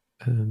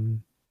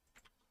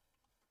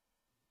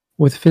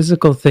 With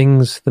physical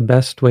things, the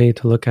best way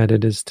to look at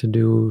it is to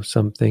do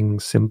something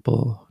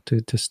simple,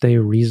 to stay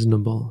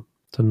reasonable,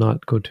 to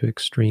not go to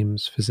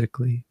extremes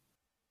physically.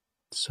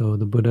 So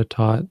the Buddha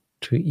taught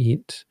to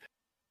eat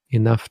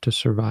enough to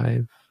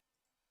survive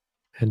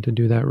and to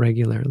do that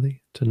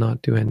regularly, to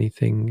not do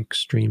anything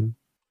extreme.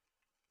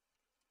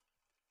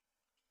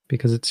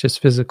 Because it's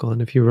just physical,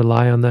 and if you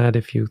rely on that,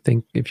 if you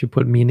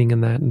put meaning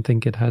in that and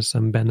think it has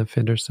some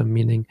benefit or some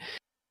meaning,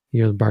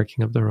 you're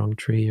barking up the wrong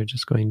tree. You're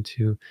just going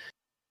to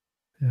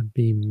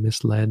be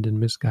misled and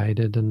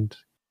misguided and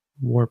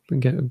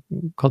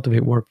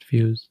cultivate warped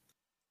views.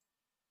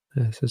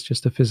 This is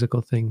just a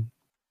physical thing,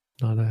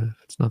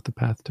 it's not the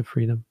path to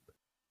freedom.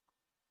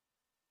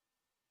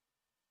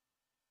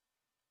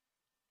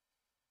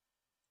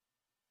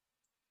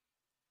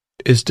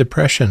 Is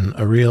depression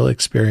a real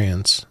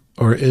experience,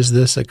 or is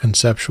this a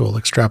conceptual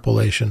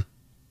extrapolation?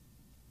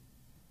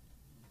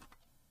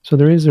 So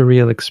there is a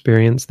real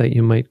experience that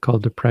you might call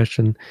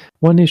depression.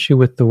 One issue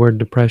with the word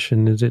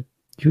depression is it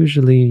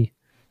usually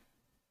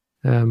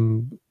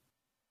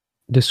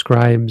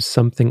describes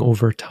something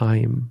over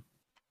time.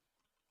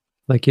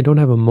 Like you don't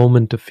have a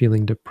moment of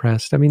feeling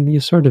depressed. I mean, you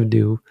sort of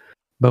do,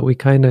 but we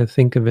kind of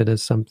think of it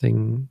as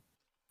something,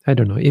 I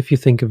don't know, if you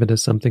think of it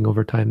as something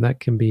over time, that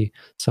can be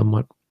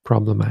somewhat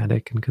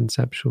problematic and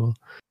conceptual.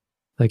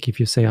 Like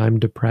if you say, I'm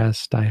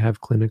depressed, I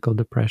have clinical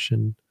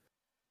depression.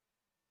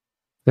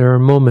 There are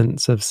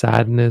moments of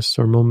sadness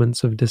or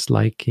moments of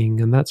disliking,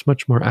 and that's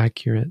much more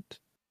accurate.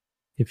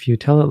 If you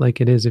tell it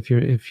like it is, if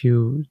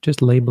you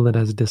just label it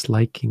as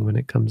disliking when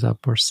it comes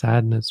up or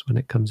sadness when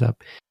it comes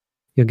up,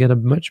 you'll get a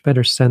much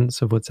better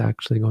sense of what's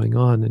actually going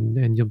on,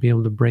 and you'll be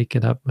able to break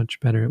it up much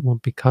better. It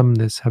won't become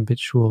this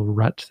habitual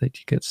rut that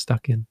you get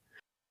stuck in.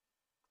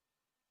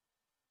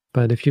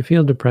 But if you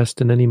feel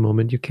depressed in any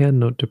moment, you can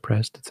note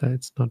depressed.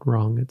 It's not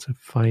wrong. It's a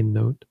fine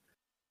note.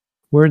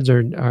 Words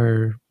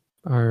are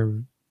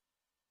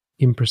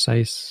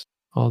imprecise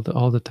all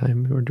the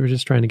time. We're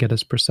just trying to get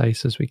as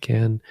precise as we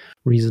can,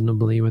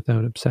 reasonably,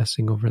 without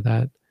obsessing over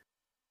that.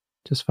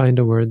 Just find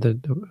a word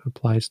that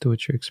applies to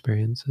what you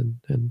experience,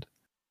 and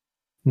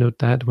note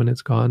that. When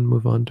it's gone,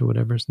 move on to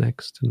whatever's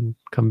next, and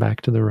come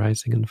back to the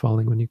rising and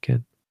falling when you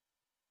can.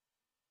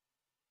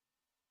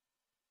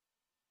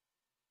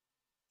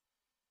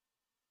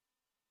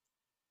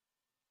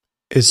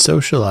 Is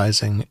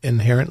socializing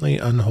inherently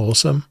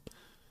unwholesome?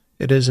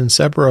 It is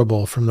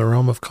inseparable from the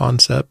realm of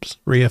concepts,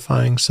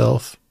 reifying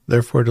self,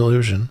 therefore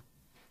delusion.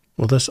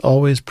 Will this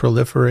always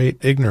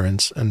proliferate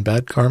ignorance and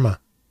bad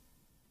karma?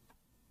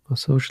 Well,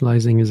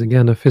 socializing is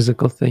again a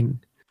physical thing.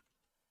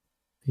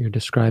 You're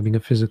describing a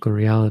physical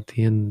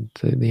reality, and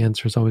the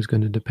answer is always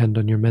going to depend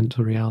on your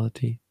mental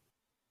reality.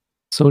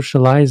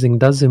 Socializing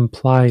does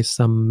imply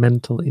some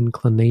mental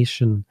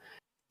inclination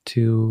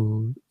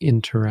to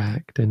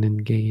interact and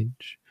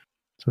engage.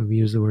 So we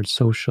use the word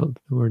social,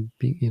 the word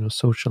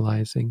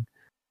socializing.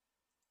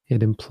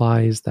 It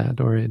implies that,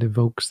 or it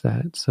evokes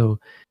that. So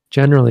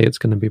generally it's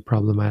going to be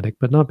problematic,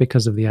 but not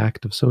because of the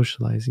act of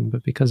socializing,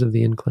 but because of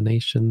the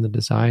inclination, the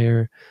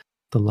desire,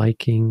 the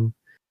liking,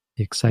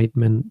 the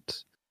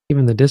excitement,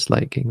 even the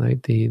disliking,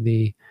 right?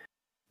 The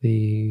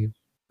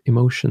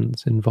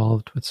emotions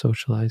involved with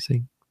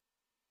socializing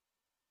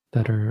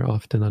that are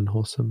often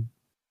unwholesome.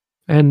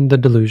 And the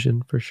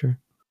delusion, for sure.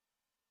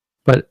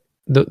 But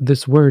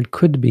this word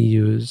could be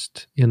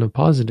used in a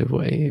positive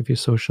way if you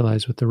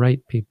socialize with the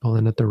right people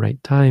and at the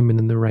right time and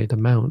in the right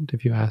amount.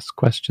 If you ask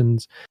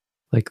questions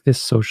like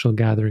this social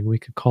gathering, we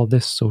could call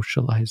this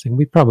socializing.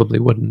 We probably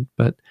wouldn't,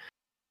 but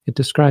it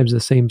describes the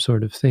same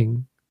sort of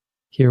thing.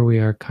 Here we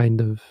are kind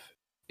of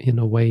in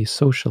a way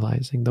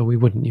socializing, though we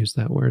wouldn't use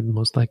that word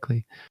most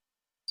likely.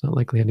 It's not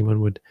likely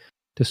anyone would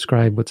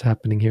describe what's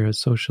happening here as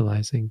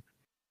socializing.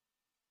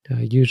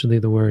 Usually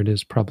the word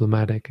is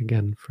problematic,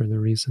 again, for the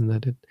reason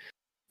that it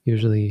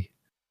usually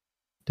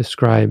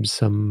describes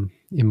some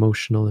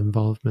emotional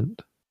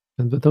involvement.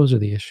 But those are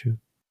the issue,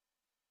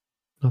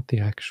 not the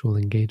actual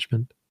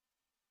engagement.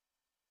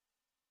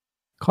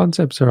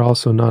 Concepts are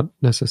also not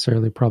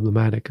necessarily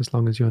problematic as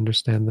long as you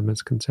understand them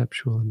as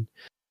conceptual and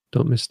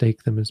don't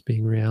mistake them as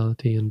being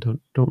reality and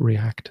don't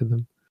react to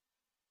them.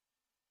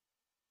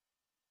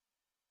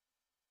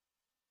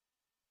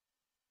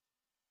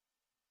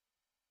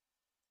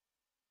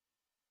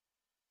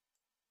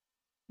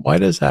 Why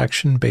does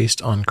action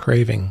based on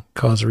craving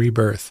cause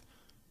rebirth,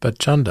 but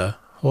chanda,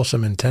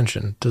 wholesome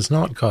intention, does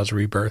not cause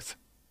rebirth?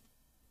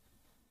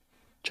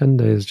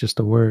 Chanda is just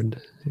a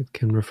word. It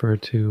can refer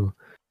to,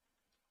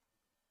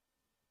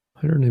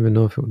 I don't even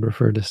know if it would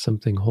refer to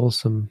something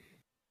wholesome.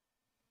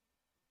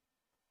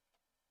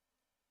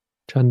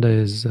 Chanda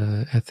is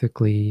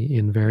ethically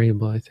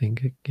invariable, I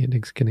think.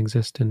 It can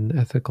exist in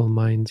ethical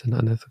minds and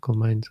unethical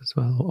minds as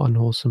well,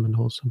 unwholesome and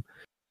wholesome.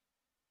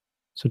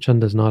 So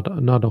chanda is not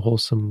a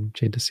wholesome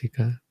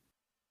cetasika,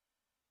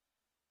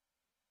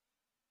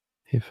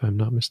 if I'm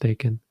not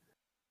mistaken.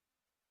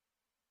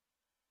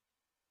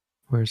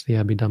 Where's the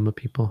Abhidhamma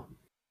people?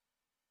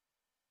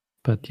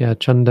 But yeah,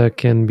 chanda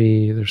can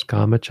be, there's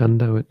kama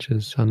chanda, which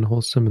is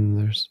unwholesome, and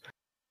there's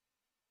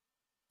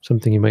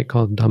something you might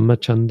call dhamma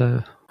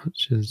chanda,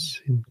 which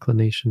is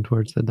inclination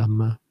towards the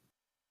Dhamma.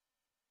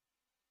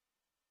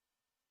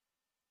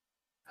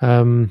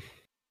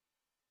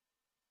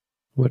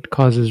 What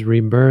causes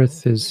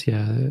rebirth is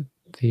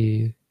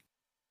the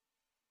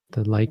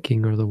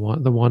liking or the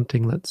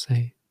wanting, let's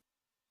say.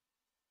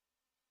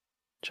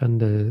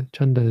 Chanda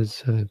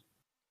is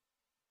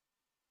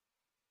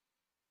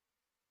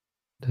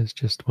that's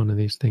just one of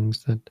these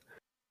things that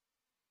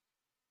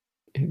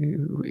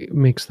it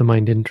makes the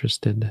mind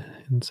interested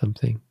in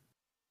something.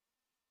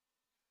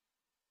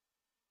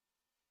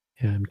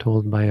 Yeah, I'm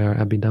told by our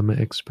Abhidhamma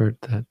expert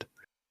that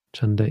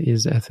chanda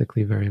is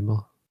ethically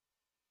variable.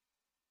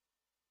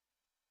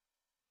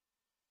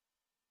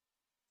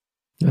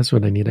 That's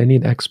what I need. I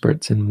need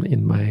experts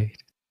in my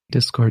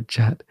Discord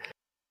chat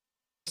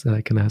so that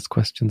I can ask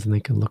questions and they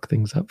can look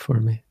things up for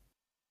me.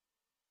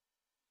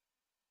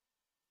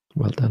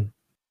 Well done.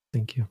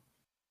 Thank you.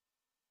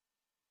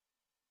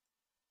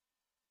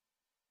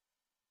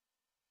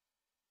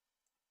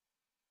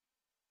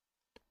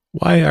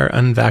 Why are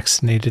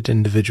unvaccinated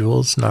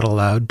individuals not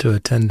allowed to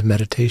attend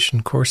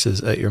meditation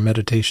courses at your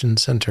meditation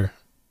center?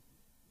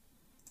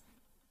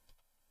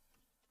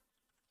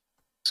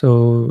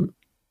 So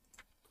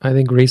I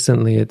think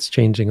recently it's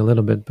changing a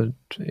little bit, but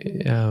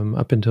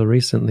up until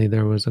recently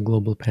there was a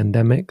global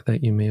pandemic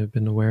that you may have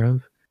been aware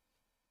of.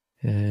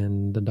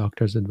 And the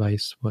doctor's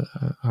advice,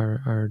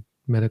 our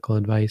medical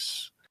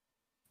advice,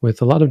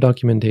 with a lot of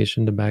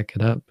documentation to back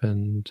it up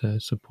and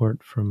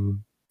support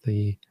from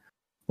the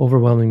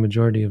overwhelming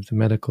majority of the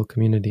medical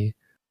community,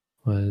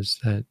 was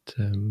that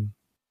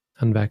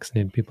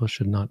unvaccinated people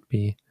should not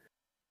be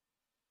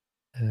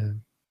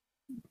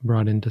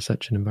brought into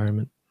such an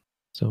environment.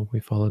 So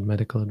we followed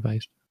medical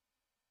advice.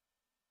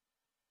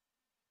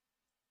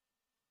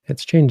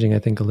 It's changing, I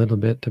think, a little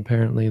bit.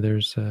 Apparently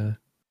there's,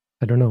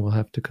 I don't know, we'll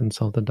have to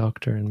consult a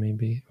doctor and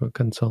maybe we'll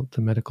consult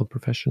the medical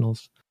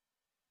professionals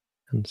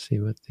and see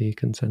what the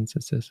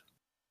consensus is.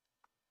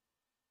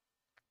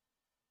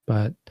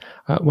 But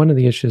one of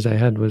the issues I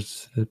had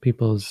was the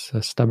people's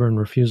stubborn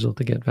refusal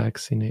to get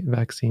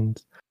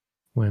vaccines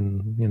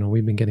when,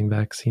 we've been getting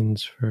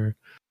vaccines for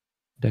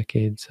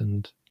decades,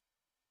 and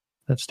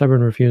that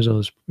stubborn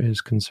refusal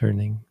is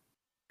concerning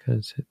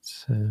because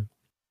it's a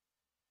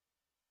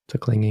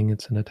clinging,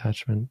 it's an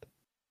attachment.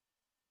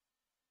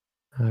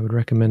 I would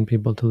recommend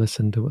people to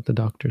listen to what the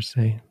doctors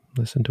say,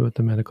 listen to what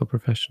the medical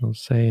professionals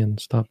say, and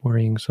stop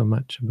worrying so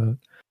much about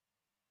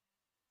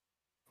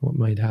what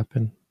might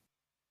happen.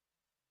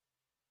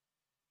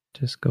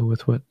 Just go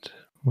with what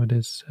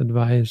is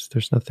advised.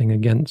 There's nothing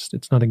against,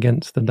 it's not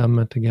against the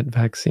Dhamma to get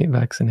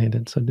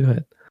vaccinated, so do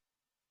it.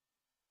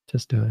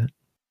 Just do it.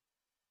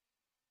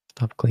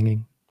 Stop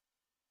clinging.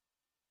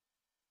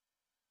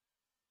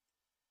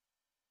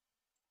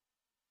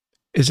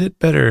 Is it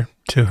better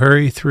to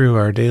hurry through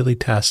our daily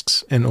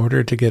tasks in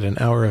order to get an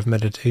hour of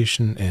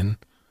meditation in,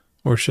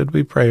 or should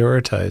we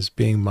prioritize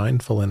being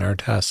mindful in our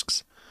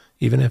tasks,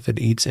 even if it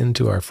eats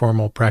into our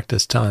formal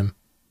practice time?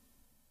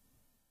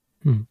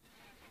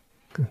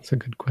 That's a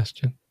good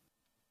question.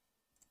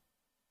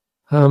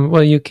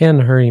 Well, you can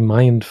hurry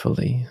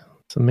mindfully,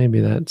 so maybe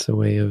that's a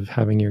way of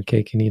having your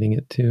cake and eating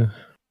it too.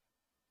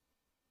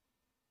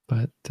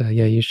 But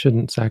you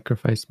shouldn't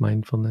sacrifice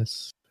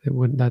mindfulness.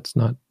 That's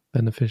not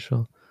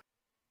beneficial.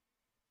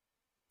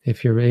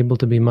 If you're able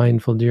to be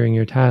mindful during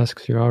your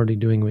tasks, you're already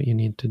doing what you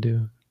need to do.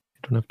 You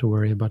don't have to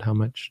worry about how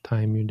much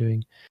time you're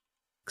doing.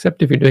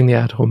 Except if you're doing the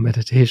at-home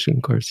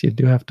meditation course, you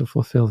do have to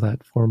fulfill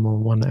that formal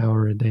 1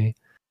 hour a day,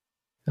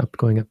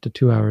 going up to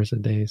 2 hours a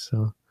day.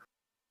 So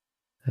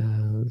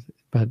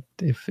But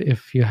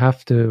if you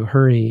have to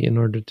hurry in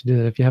order to do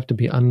that, if you have to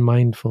be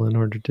unmindful in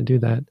order to do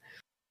that,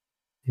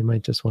 you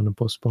might just want to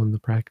postpone the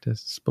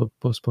practice,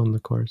 postpone the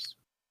course.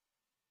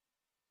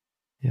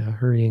 Yeah,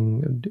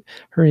 hurrying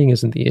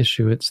isn't the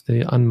issue. It's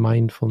the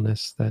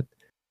unmindfulness that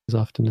is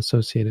often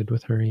associated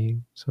with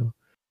hurrying. So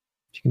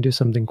if you can do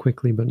something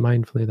quickly but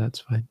mindfully, that's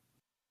fine.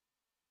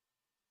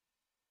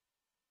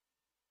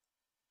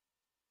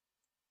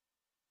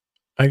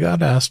 I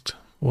got asked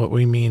what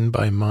we mean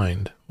by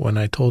mind when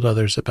I told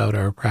others about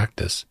our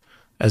practice,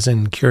 as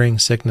in curing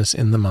sickness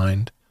in the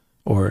mind,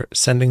 or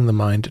sending the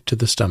mind to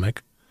the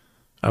stomach.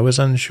 I was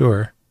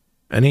unsure.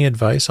 Any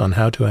advice on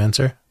how to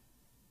answer?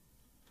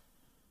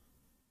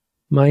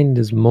 Mind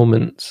is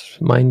moments.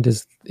 Mind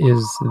is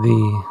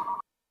the...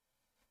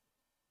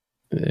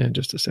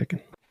 just a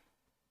second.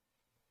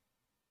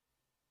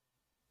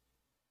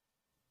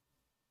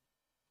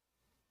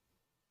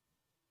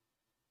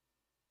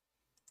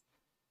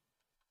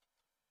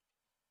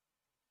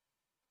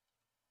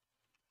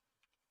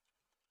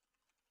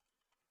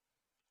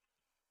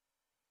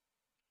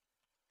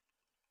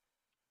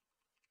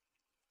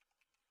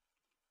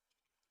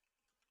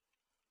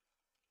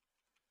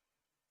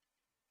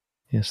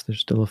 Yes, there's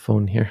still a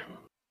phone here.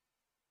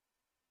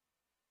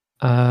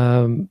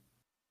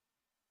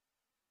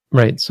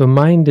 Right. So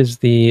mind is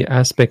the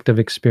aspect of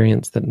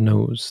experience that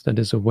knows, that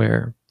is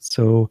aware.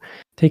 So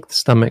take the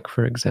stomach,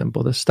 for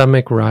example. The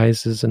stomach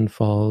rises and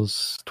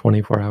falls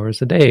 24 hours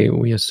a day,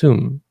 we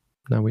assume.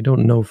 Now, we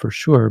don't know for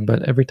sure,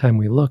 but every time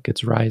we look,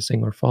 it's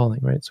rising or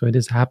falling, right? So it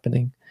is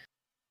happening.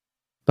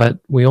 But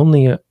we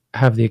only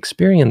have the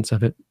experience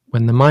of it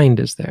when the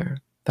mind is there.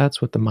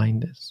 That's what the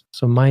mind is.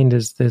 So mind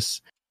is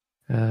this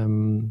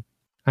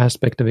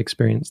aspect of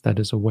experience that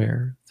is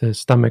aware. The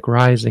stomach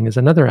rising is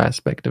another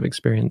aspect of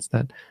experience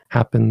that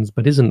happens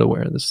but isn't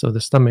aware. So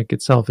the stomach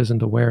itself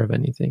isn't aware of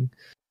anything.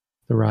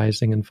 The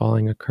rising and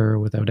falling occur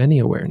without any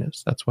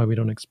awareness. That's why we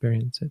don't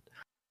experience it.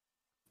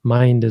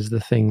 Mind is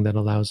the thing that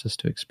allows us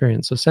to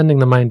experience. So sending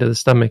the mind to the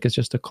stomach is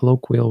just a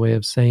colloquial way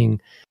of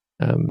saying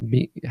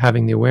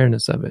having the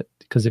awareness of it.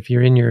 Because if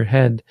you're in your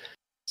head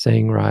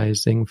saying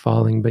rising,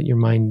 falling, but your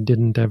mind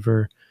didn't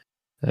ever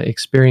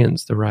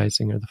experience the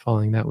rising or the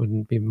falling, that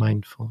wouldn't be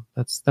mindful.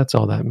 That's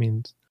all that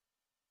means.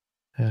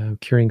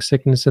 Curing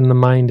sickness in the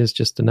mind is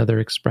just another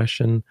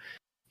expression.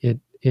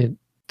 It's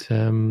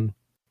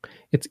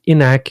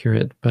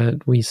inaccurate,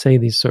 but we say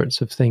these sorts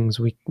of things.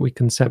 We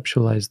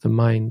conceptualize the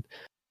mind.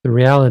 The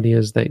reality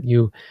is that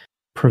you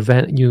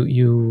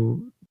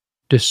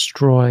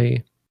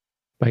destroy.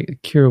 By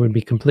cure would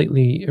be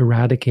completely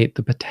eradicate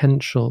the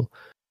potential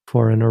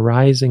for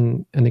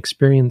an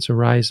experience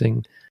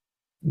arising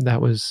that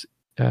was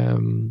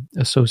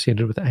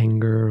associated with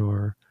anger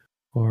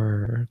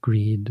or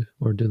greed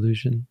or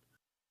delusion.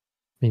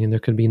 Meaning there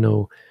could be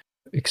no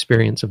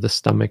experience of the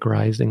stomach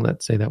rising,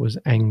 let's say, that was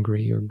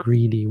angry or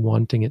greedy,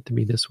 wanting it to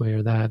be this way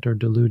or that, or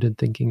deluded,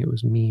 thinking it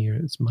was me or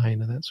it's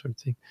mine, or that sort of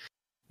thing.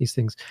 These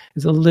things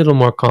is a little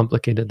more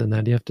complicated than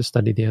that. You have to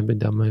study the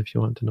Abhidhamma if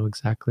you want to know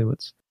exactly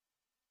what's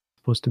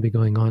supposed to be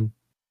going on.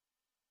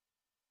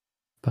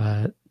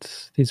 But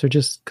these are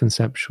just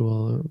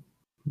conceptual.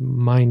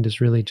 Mind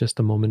is really just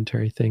a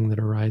momentary thing that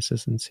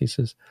arises and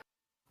ceases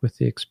with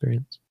the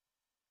experience.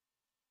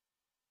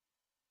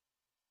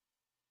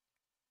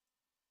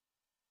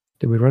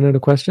 Did we run out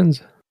of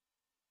questions?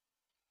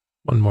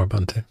 One more,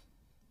 Bhante.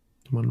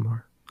 One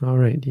more. All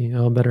right. You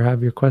all better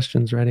have your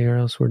questions ready or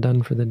else we're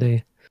done for the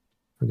day.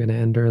 We're going to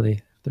end early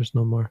if there's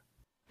no more.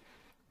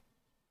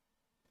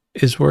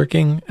 Is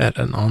working at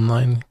an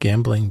online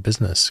gambling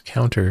business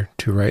counter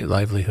to right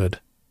livelihood?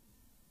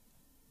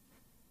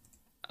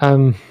 I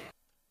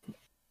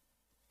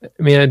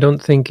mean, I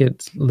don't think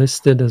it's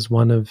listed as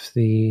one of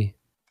the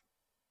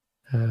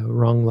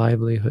wrong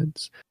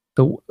livelihoods.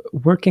 So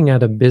working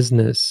at a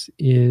business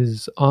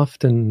is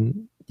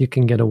often, you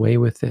can get away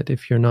with it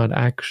if you're not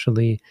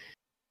actually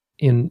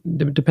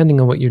depending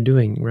on what you're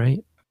doing,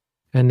 right?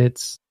 And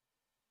it's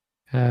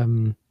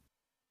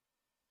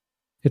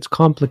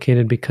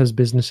complicated because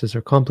businesses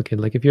are complicated.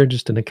 Like if you're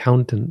just an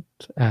accountant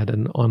at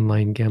an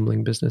online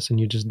gambling business and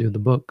you just do the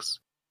books,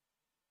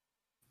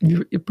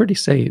 you're pretty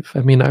safe.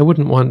 I mean, I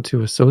wouldn't want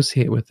to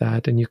associate with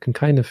that, and you can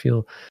kind of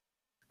feel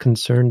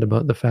concerned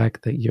about the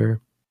fact that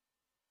you're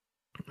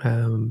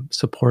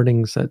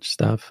supporting such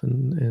stuff.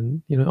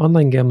 And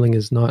online gambling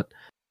is not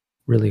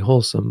really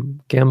wholesome.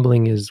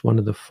 Gambling is one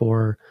of the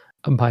 4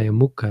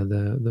 abhayamukha,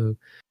 the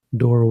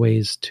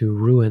doorways to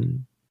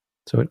ruin.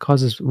 So it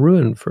causes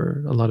ruin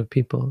for a lot of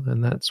people,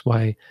 and that's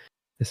why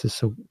this is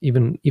so.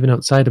 Even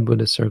outside of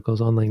Buddhist circles,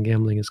 online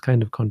gambling is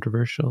kind of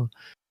controversial,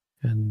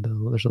 and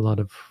there's a lot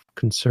of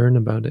concern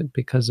about it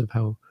because of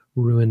how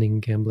ruining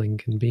gambling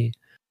can be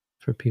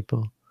for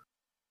people,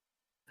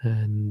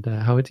 and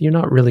how you're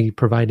not really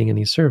providing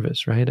any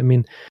service, right? I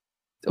mean,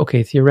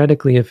 okay,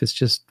 theoretically, if it's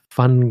just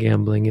fun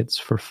gambling, it's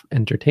for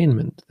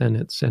entertainment. Then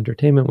it's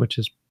entertainment, which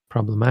is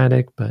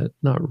problematic, but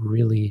not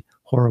really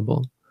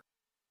horrible.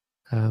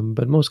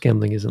 But most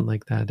gambling isn't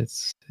like that.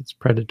 It's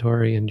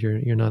predatory, and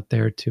you're not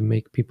there to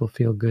make people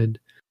feel good.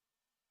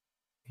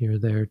 You're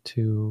there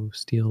to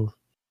steal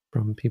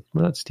from people.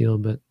 Well, not steal,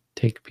 but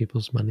take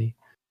people's money.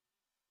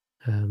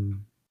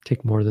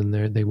 Take more than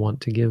they want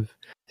to give.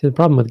 See, the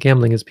problem with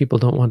gambling is people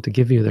don't want to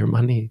give you their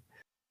money.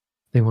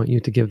 They want you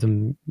to give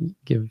them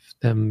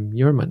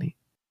your money.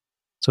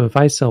 So if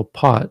I sell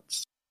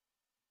pots,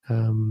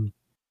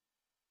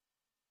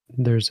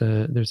 there's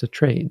a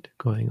trade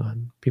going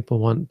on. People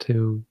want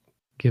to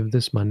give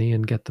this money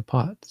and get the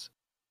pots.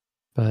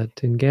 But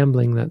in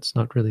gambling, that's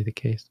not really the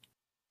case.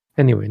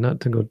 Anyway, not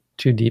to go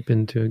too deep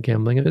into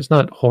gambling. It's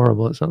not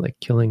horrible. It's not like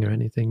killing or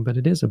anything, but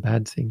it is a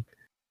bad thing.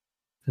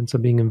 And so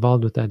being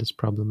involved with that is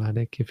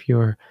problematic. If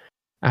you're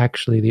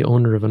actually the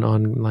owner of an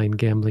online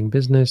gambling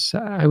business,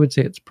 I would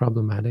say it's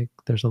problematic.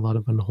 There's a lot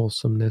of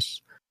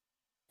unwholesomeness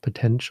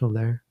potential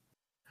there.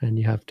 And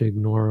you have to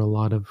ignore a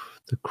lot of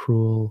the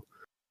cruel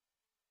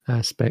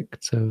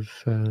aspects of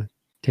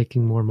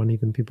taking more money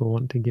than people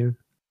want to give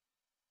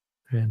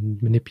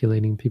and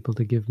manipulating people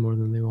to give more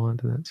than they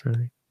want and that sort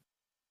of thing.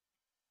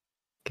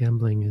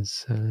 Gambling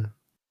is a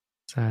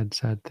sad,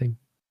 sad thing.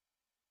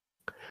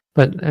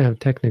 But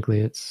technically,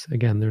 it's,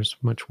 again, there's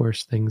much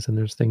worse things, and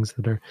there's things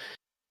that are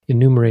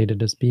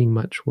enumerated as being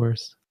much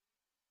worse,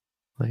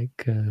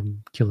 like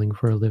killing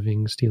for a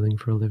living, stealing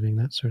for a living,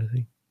 that sort of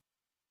thing.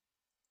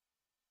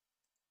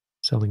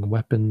 Selling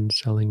weapons,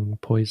 selling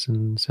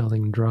poison,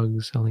 selling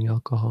drugs, selling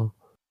alcohol,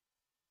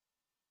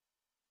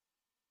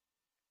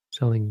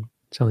 selling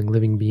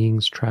living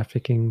beings,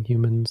 trafficking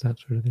humans, that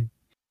sort of thing.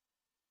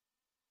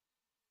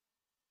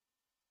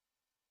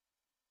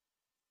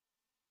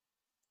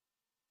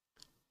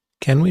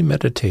 Can we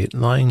meditate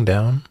lying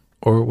down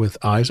or with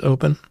eyes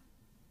open?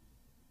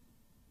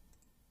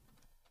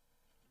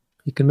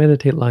 You can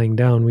meditate lying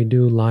down. We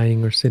do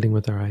lying or sitting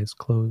with our eyes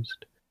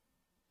closed.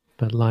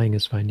 But lying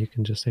is fine. You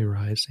can just say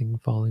rising,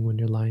 falling when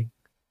you're lying.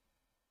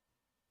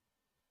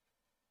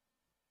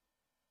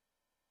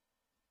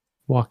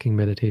 Walking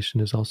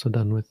meditation is also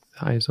done with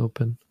eyes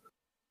open.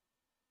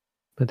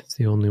 But it's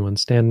the only one.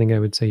 Standing, I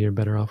would say you're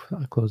better off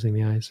closing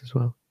the eyes as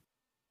well.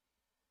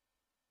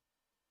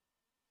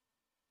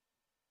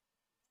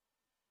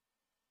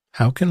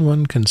 How can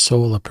one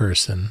console a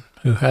person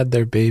who had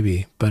their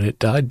baby but it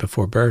died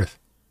before birth?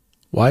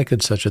 Why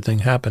could such a thing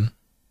happen?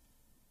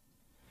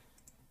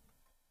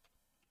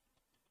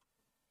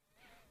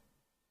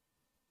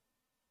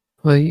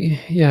 Well,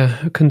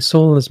 yeah,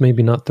 console is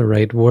maybe not the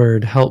right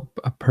word. Help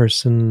a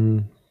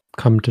person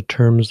come to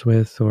terms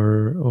with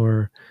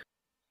or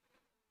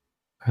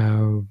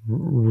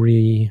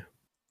readjust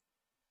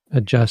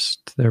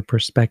their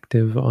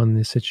perspective on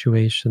the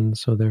situation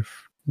so they're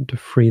to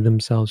free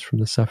themselves from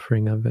the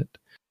suffering of it.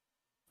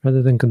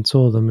 Rather than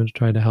console them, and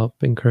try to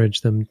help encourage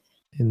them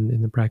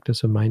in the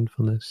practice of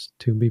mindfulness,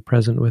 to be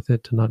present with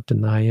it, to not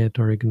deny it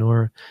or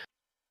ignore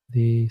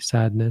the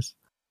sadness,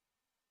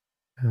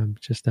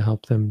 just to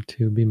help them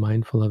to be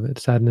mindful of it.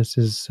 Sadness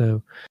is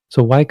so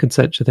why could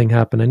such a thing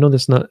happen? I know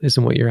this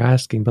isn't what you're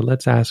asking, but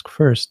let's ask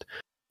first,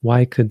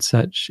 why could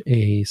such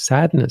a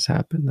sadness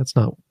happen? That's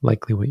not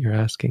likely what you're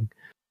asking.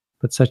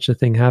 But such a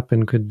thing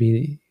happen could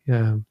be,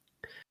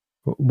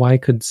 why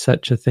could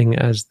such a thing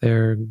as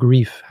their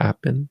grief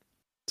happen?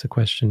 It's a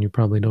question you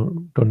probably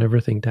don't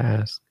ever think to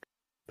ask,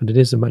 but it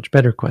is a much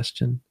better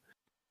question.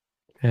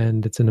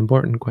 And it's an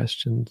important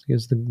question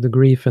because the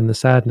grief and the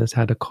sadness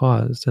had a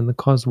cause, and the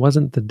cause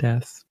wasn't the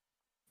death.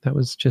 That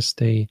was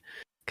just a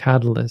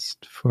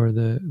catalyst for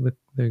the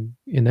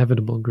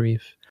inevitable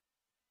grief.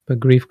 But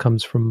grief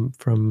comes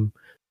from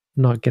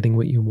not getting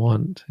what you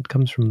want. It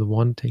comes from the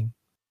wanting,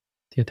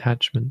 the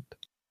attachment.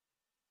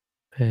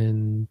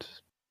 And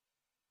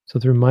so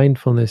through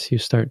mindfulness, you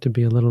start to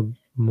be a little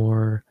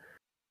more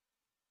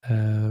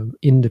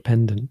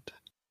independent.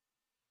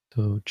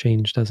 So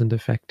change doesn't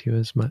affect you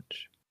as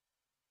much.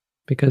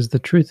 Because the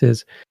truth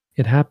is,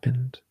 it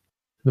happened.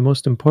 The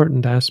most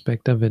important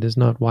aspect of it is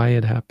not why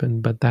it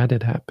happened, but that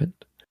it happened.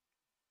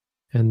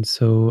 And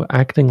so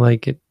acting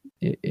like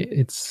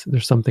it's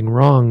there's something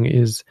wrong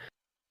is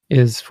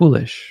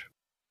foolish.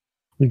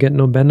 You get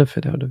no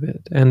benefit out of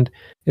it. And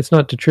it's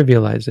not to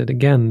trivialize it.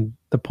 Again,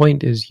 the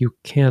point is you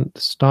can't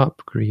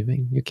stop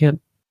grieving. You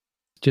can't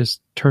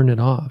just turn it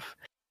off.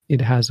 It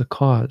has a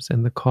cause,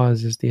 and the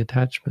cause is the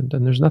attachment.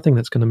 And there's nothing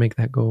that's going to make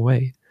that go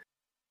away.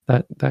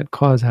 That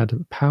cause had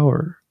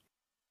power.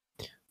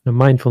 Now,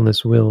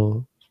 mindfulness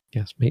will,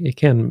 yes, it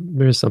can,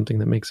 there is something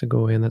that makes it go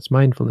away, and that's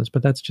mindfulness,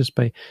 but that's just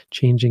by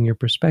changing your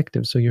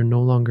perspective. So you're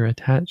no longer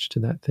attached to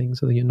that thing,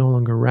 so that you no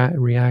longer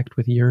react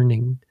with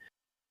yearning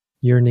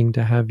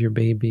to have your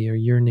baby, or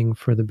yearning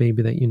for the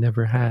baby that you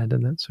never had,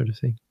 and that sort of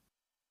thing.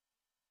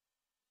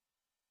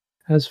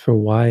 As for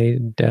why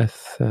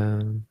death,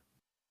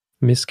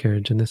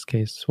 miscarriage in this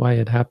case, why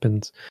it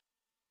happens,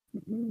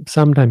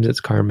 sometimes it's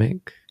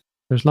karmic.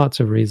 There's lots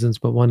of reasons,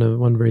 but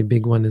one very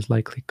big one is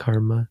likely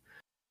karma.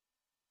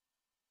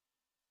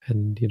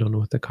 And you don't know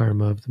what the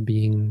karma of the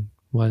being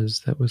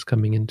was that was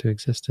coming into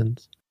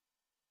existence.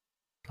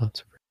 Lots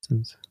of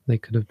reasons. They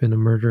could have been a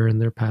murderer in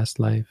their past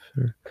life,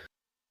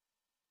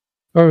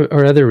 or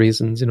other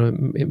reasons.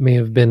 It may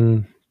have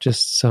been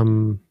just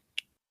some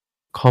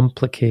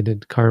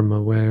complicated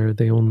karma where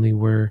they only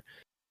were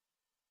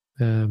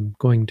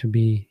going to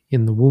be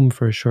in the womb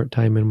for a short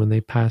time, and when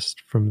they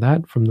passed from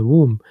the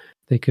womb,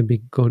 they could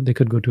go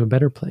to a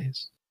better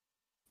place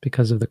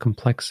because of the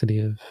complexity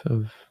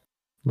of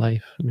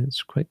life. I mean,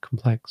 it's quite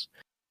complex.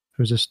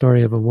 There's a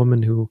story of a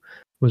woman who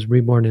was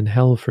reborn in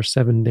hell for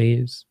 7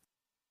 days.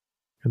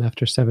 And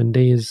after 7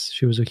 days,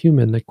 she was a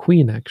human, a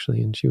queen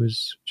actually, and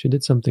she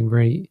did something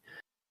very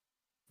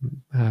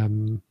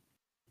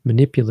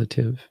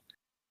manipulative.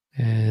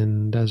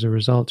 And as a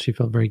result, she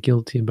felt very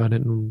guilty about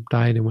it and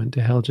died and went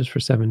to hell just for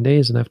 7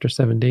 days. And after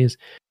 7 days,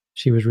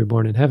 she was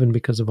reborn in heaven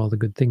because of all the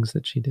good things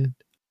that she did.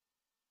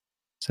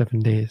 7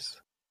 days.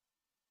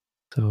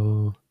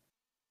 So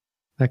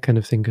that kind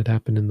of thing could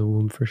happen in the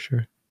womb for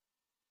sure.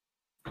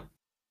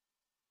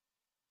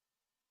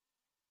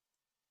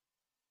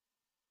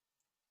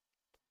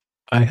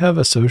 I have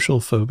a social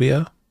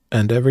phobia,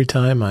 and every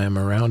time I am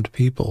around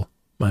people,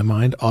 my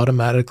mind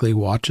automatically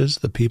watches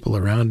the people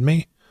around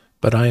me,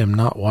 but I am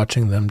not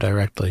watching them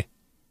directly.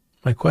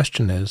 My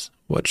question is,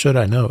 what should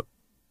I note?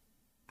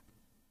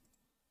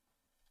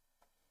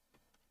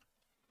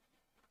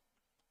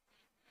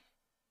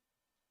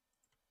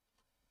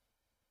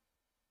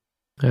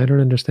 I don't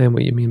understand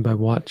what you mean by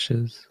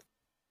watches.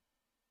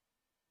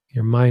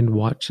 Your mind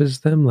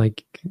watches them?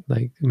 Like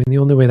I mean, the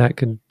only way that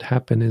could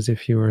happen is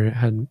if you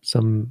had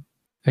some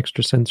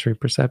extrasensory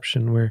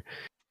perception where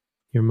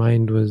your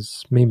mind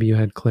was, maybe you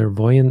had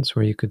clairvoyance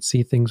where you could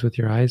see things with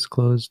your eyes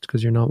closed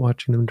because you're not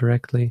watching them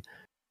directly.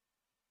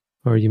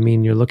 Or you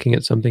mean you're looking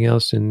at something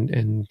else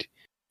and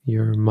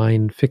your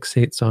mind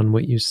fixates on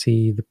what you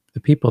see,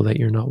 the people that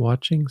you're not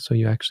watching, so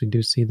you actually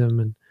do see them,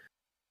 and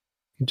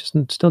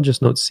you still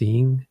just not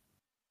seeing.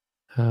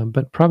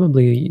 But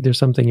probably there's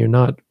something you're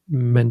not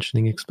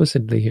mentioning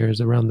explicitly here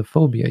is around the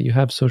phobia. You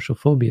have social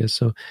phobia,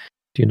 so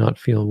do you not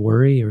feel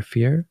worry or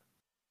fear?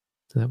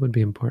 That would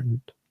be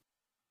important.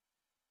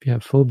 If you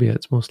have phobia,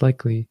 it's most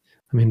likely,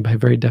 I mean, by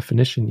very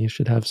definition, you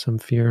should have some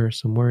fear or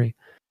some worry,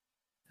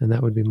 and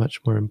that would be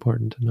much more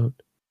important to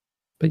note.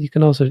 But you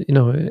can also,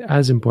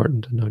 as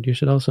important to note, you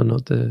should also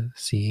note the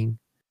seeing.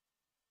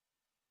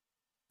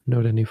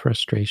 Note any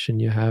frustration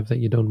you have that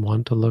you don't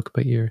want to look,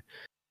 but your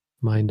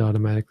mind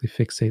automatically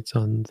fixates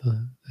on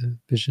the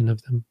vision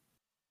of them.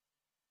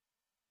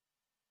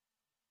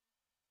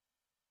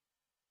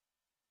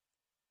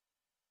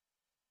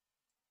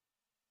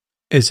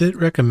 Is it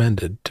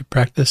recommended to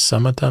practice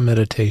samatha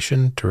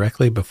meditation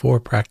directly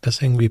before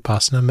practicing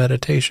vipassana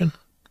meditation?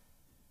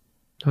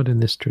 Not in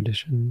this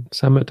tradition.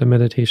 Samatha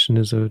meditation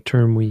is a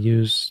term we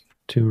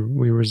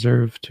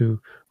reserve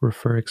to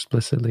refer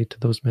explicitly to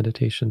those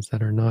meditations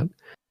that are not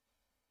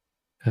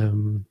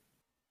that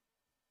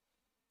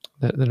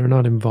are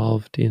not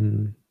involved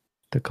in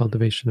the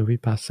cultivation of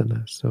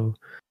vipassana. So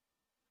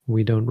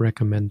we don't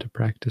recommend to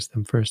practice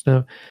them first.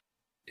 Now,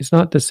 it's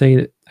not to say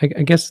that,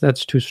 I guess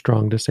that's too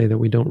strong to say that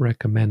we don't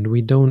recommend.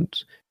 We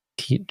don't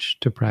teach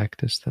to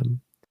practice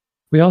them.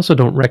 We also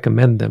don't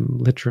recommend them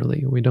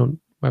literally.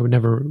 I would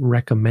never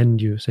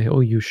recommend you say, oh,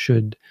 you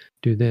should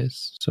do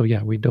this. So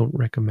yeah, we don't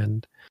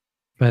recommend.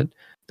 But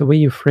the way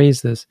you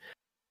phrase this,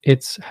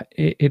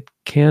 it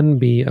can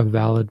be a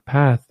valid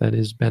path that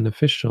is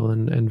beneficial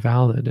and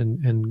valid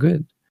and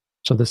good.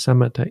 So the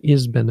samatha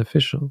is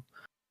beneficial.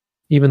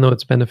 Even though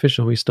it's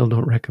beneficial, we still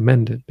don't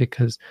recommend it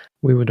because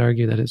we would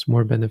argue that it's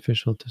more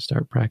beneficial to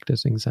start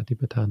practicing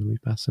Satipatthana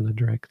Vipassana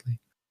directly.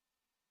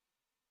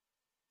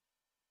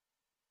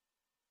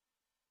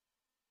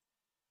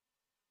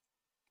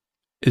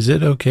 Is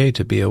it okay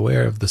to be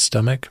aware of the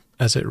stomach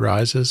as it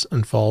rises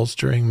and falls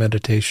during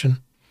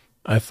meditation?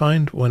 I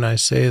find when I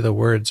say the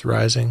words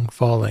rising,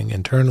 falling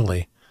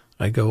internally,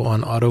 I go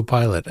on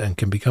autopilot and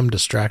can become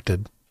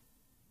distracted.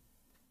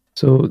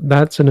 So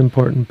that's an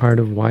important part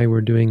of why we're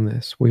doing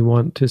this. We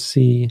want to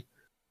see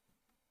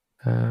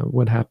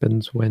what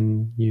happens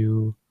when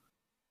you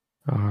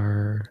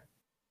are,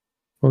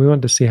 well, we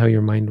want to see how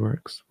your mind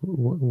works,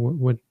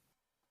 what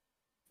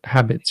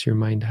habits your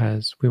mind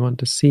has. We want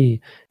to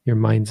see your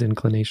mind's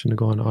inclination to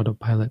go on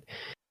autopilot.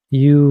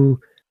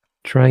 You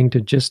trying to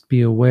just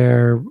be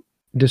aware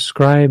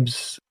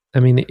describes,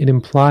 it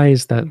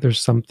implies that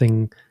there's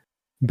something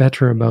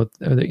better about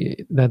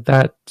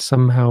that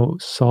somehow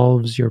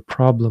solves your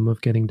problem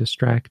of getting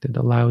distracted,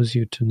 allows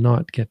you to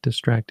not get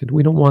distracted.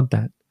 We don't want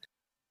that.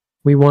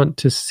 We want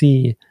to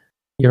see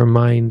your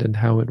mind and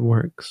how it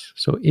works.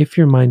 So if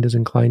your mind is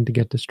inclined to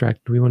get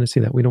distracted, we want to see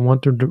that. We don't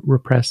want to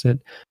repress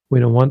it. We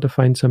don't want to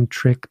find some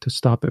trick to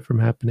stop it from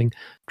happening.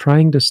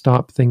 Trying to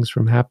stop things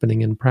from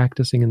happening and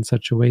practicing in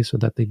such a way so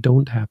that they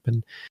don't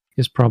happen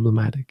is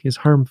problematic, is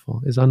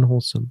harmful, is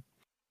unwholesome.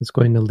 It's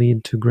going to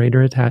lead to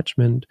greater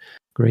attachment,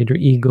 greater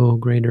ego,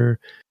 greater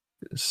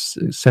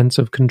sense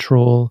of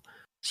control,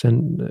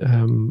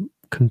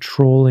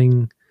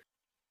 controlling,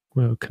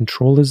 well,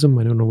 controlism.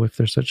 I don't know if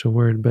there's such a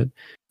word, but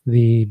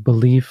the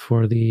belief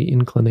or the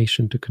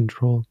inclination to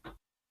control.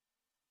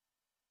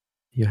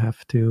 You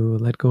have to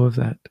let go of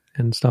that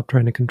and stop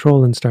trying to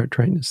control and start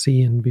trying to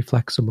see and be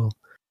flexible.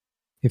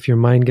 If your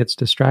mind gets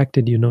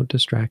distracted, you note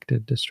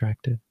distracted.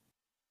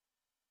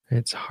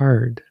 It's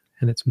hard,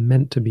 and it's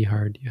meant to be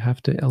hard. You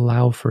have to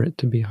allow for it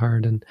to be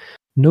hard, and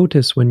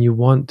notice when you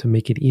want to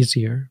make it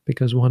easier,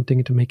 because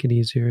wanting to make it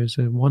easier is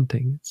a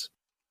wanting. It's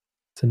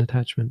an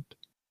attachment.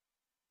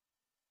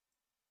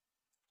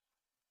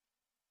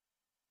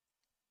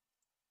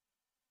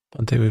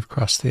 Bhante, we've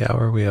crossed the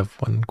hour. We have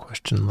one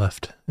question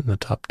left in the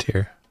top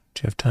tier.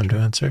 Do you have time to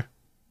answer?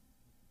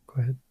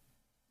 Go ahead.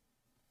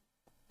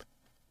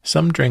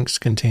 Some drinks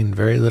contain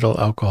very little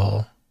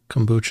alcohol,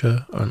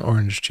 kombucha and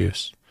orange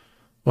juice.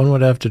 One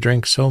would have to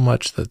drink so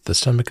much that the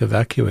stomach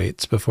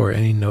evacuates before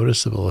any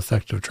noticeable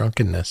effect of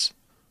drunkenness.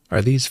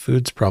 Are these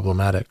foods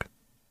problematic?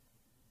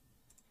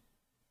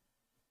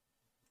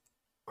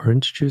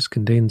 Orange juice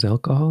contains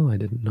alcohol? I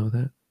didn't know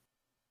that.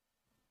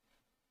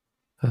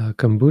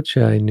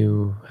 Kombucha, I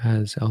knew,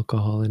 has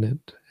alcohol in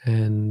it.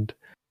 And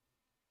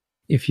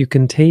if you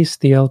can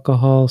taste the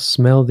alcohol,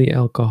 smell the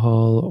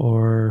alcohol,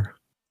 or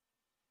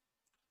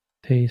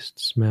taste,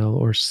 smell,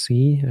 or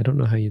see, I don't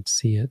know how you'd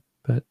see it,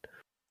 but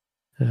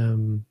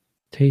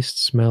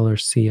taste, smell, or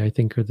see, I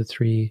think, are the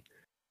three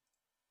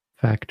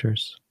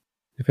factors.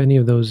 If any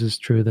of those is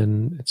true,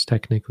 then it's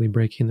technically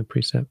breaking the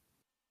precept.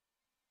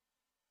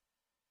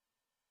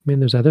 I mean,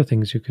 there's other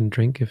things you can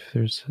drink if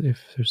there's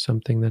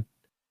something that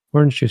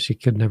orange juice, you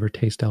could never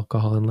taste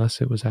alcohol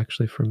unless it was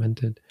actually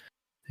fermented.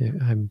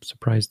 I'm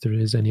surprised there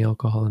is any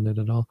alcohol in it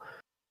at all.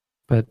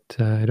 But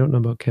I don't know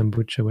about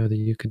kombucha, whether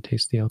you could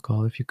taste the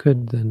alcohol. If you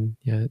could, then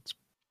yeah, it's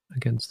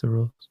against the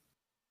rules.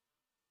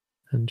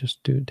 And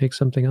just take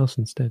something else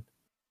instead.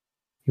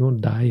 You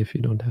won't die if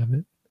you don't have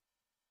it.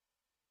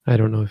 I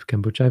don't know if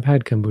kombucha, I've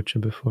had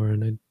kombucha before,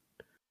 and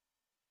I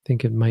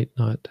think it might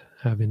not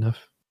have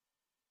enough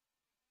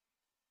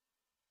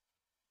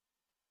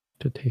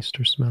to taste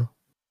or smell.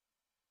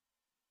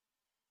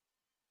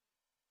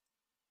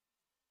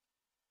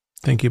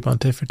 Thank you,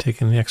 Bhante, for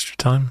taking the extra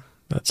time.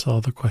 That's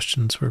all the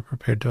questions we're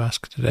prepared to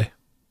ask today.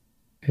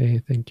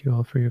 Okay, thank you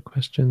all for your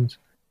questions.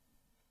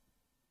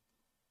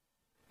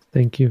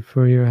 Thank you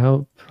for your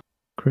help,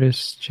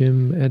 Chris,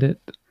 Jim,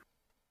 Edit. Of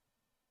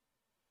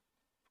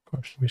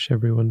course. Wish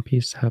everyone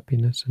peace,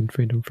 happiness, and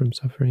freedom from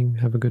suffering.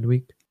 Have a good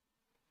week.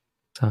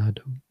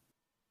 Sadhu.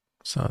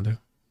 Sadhu.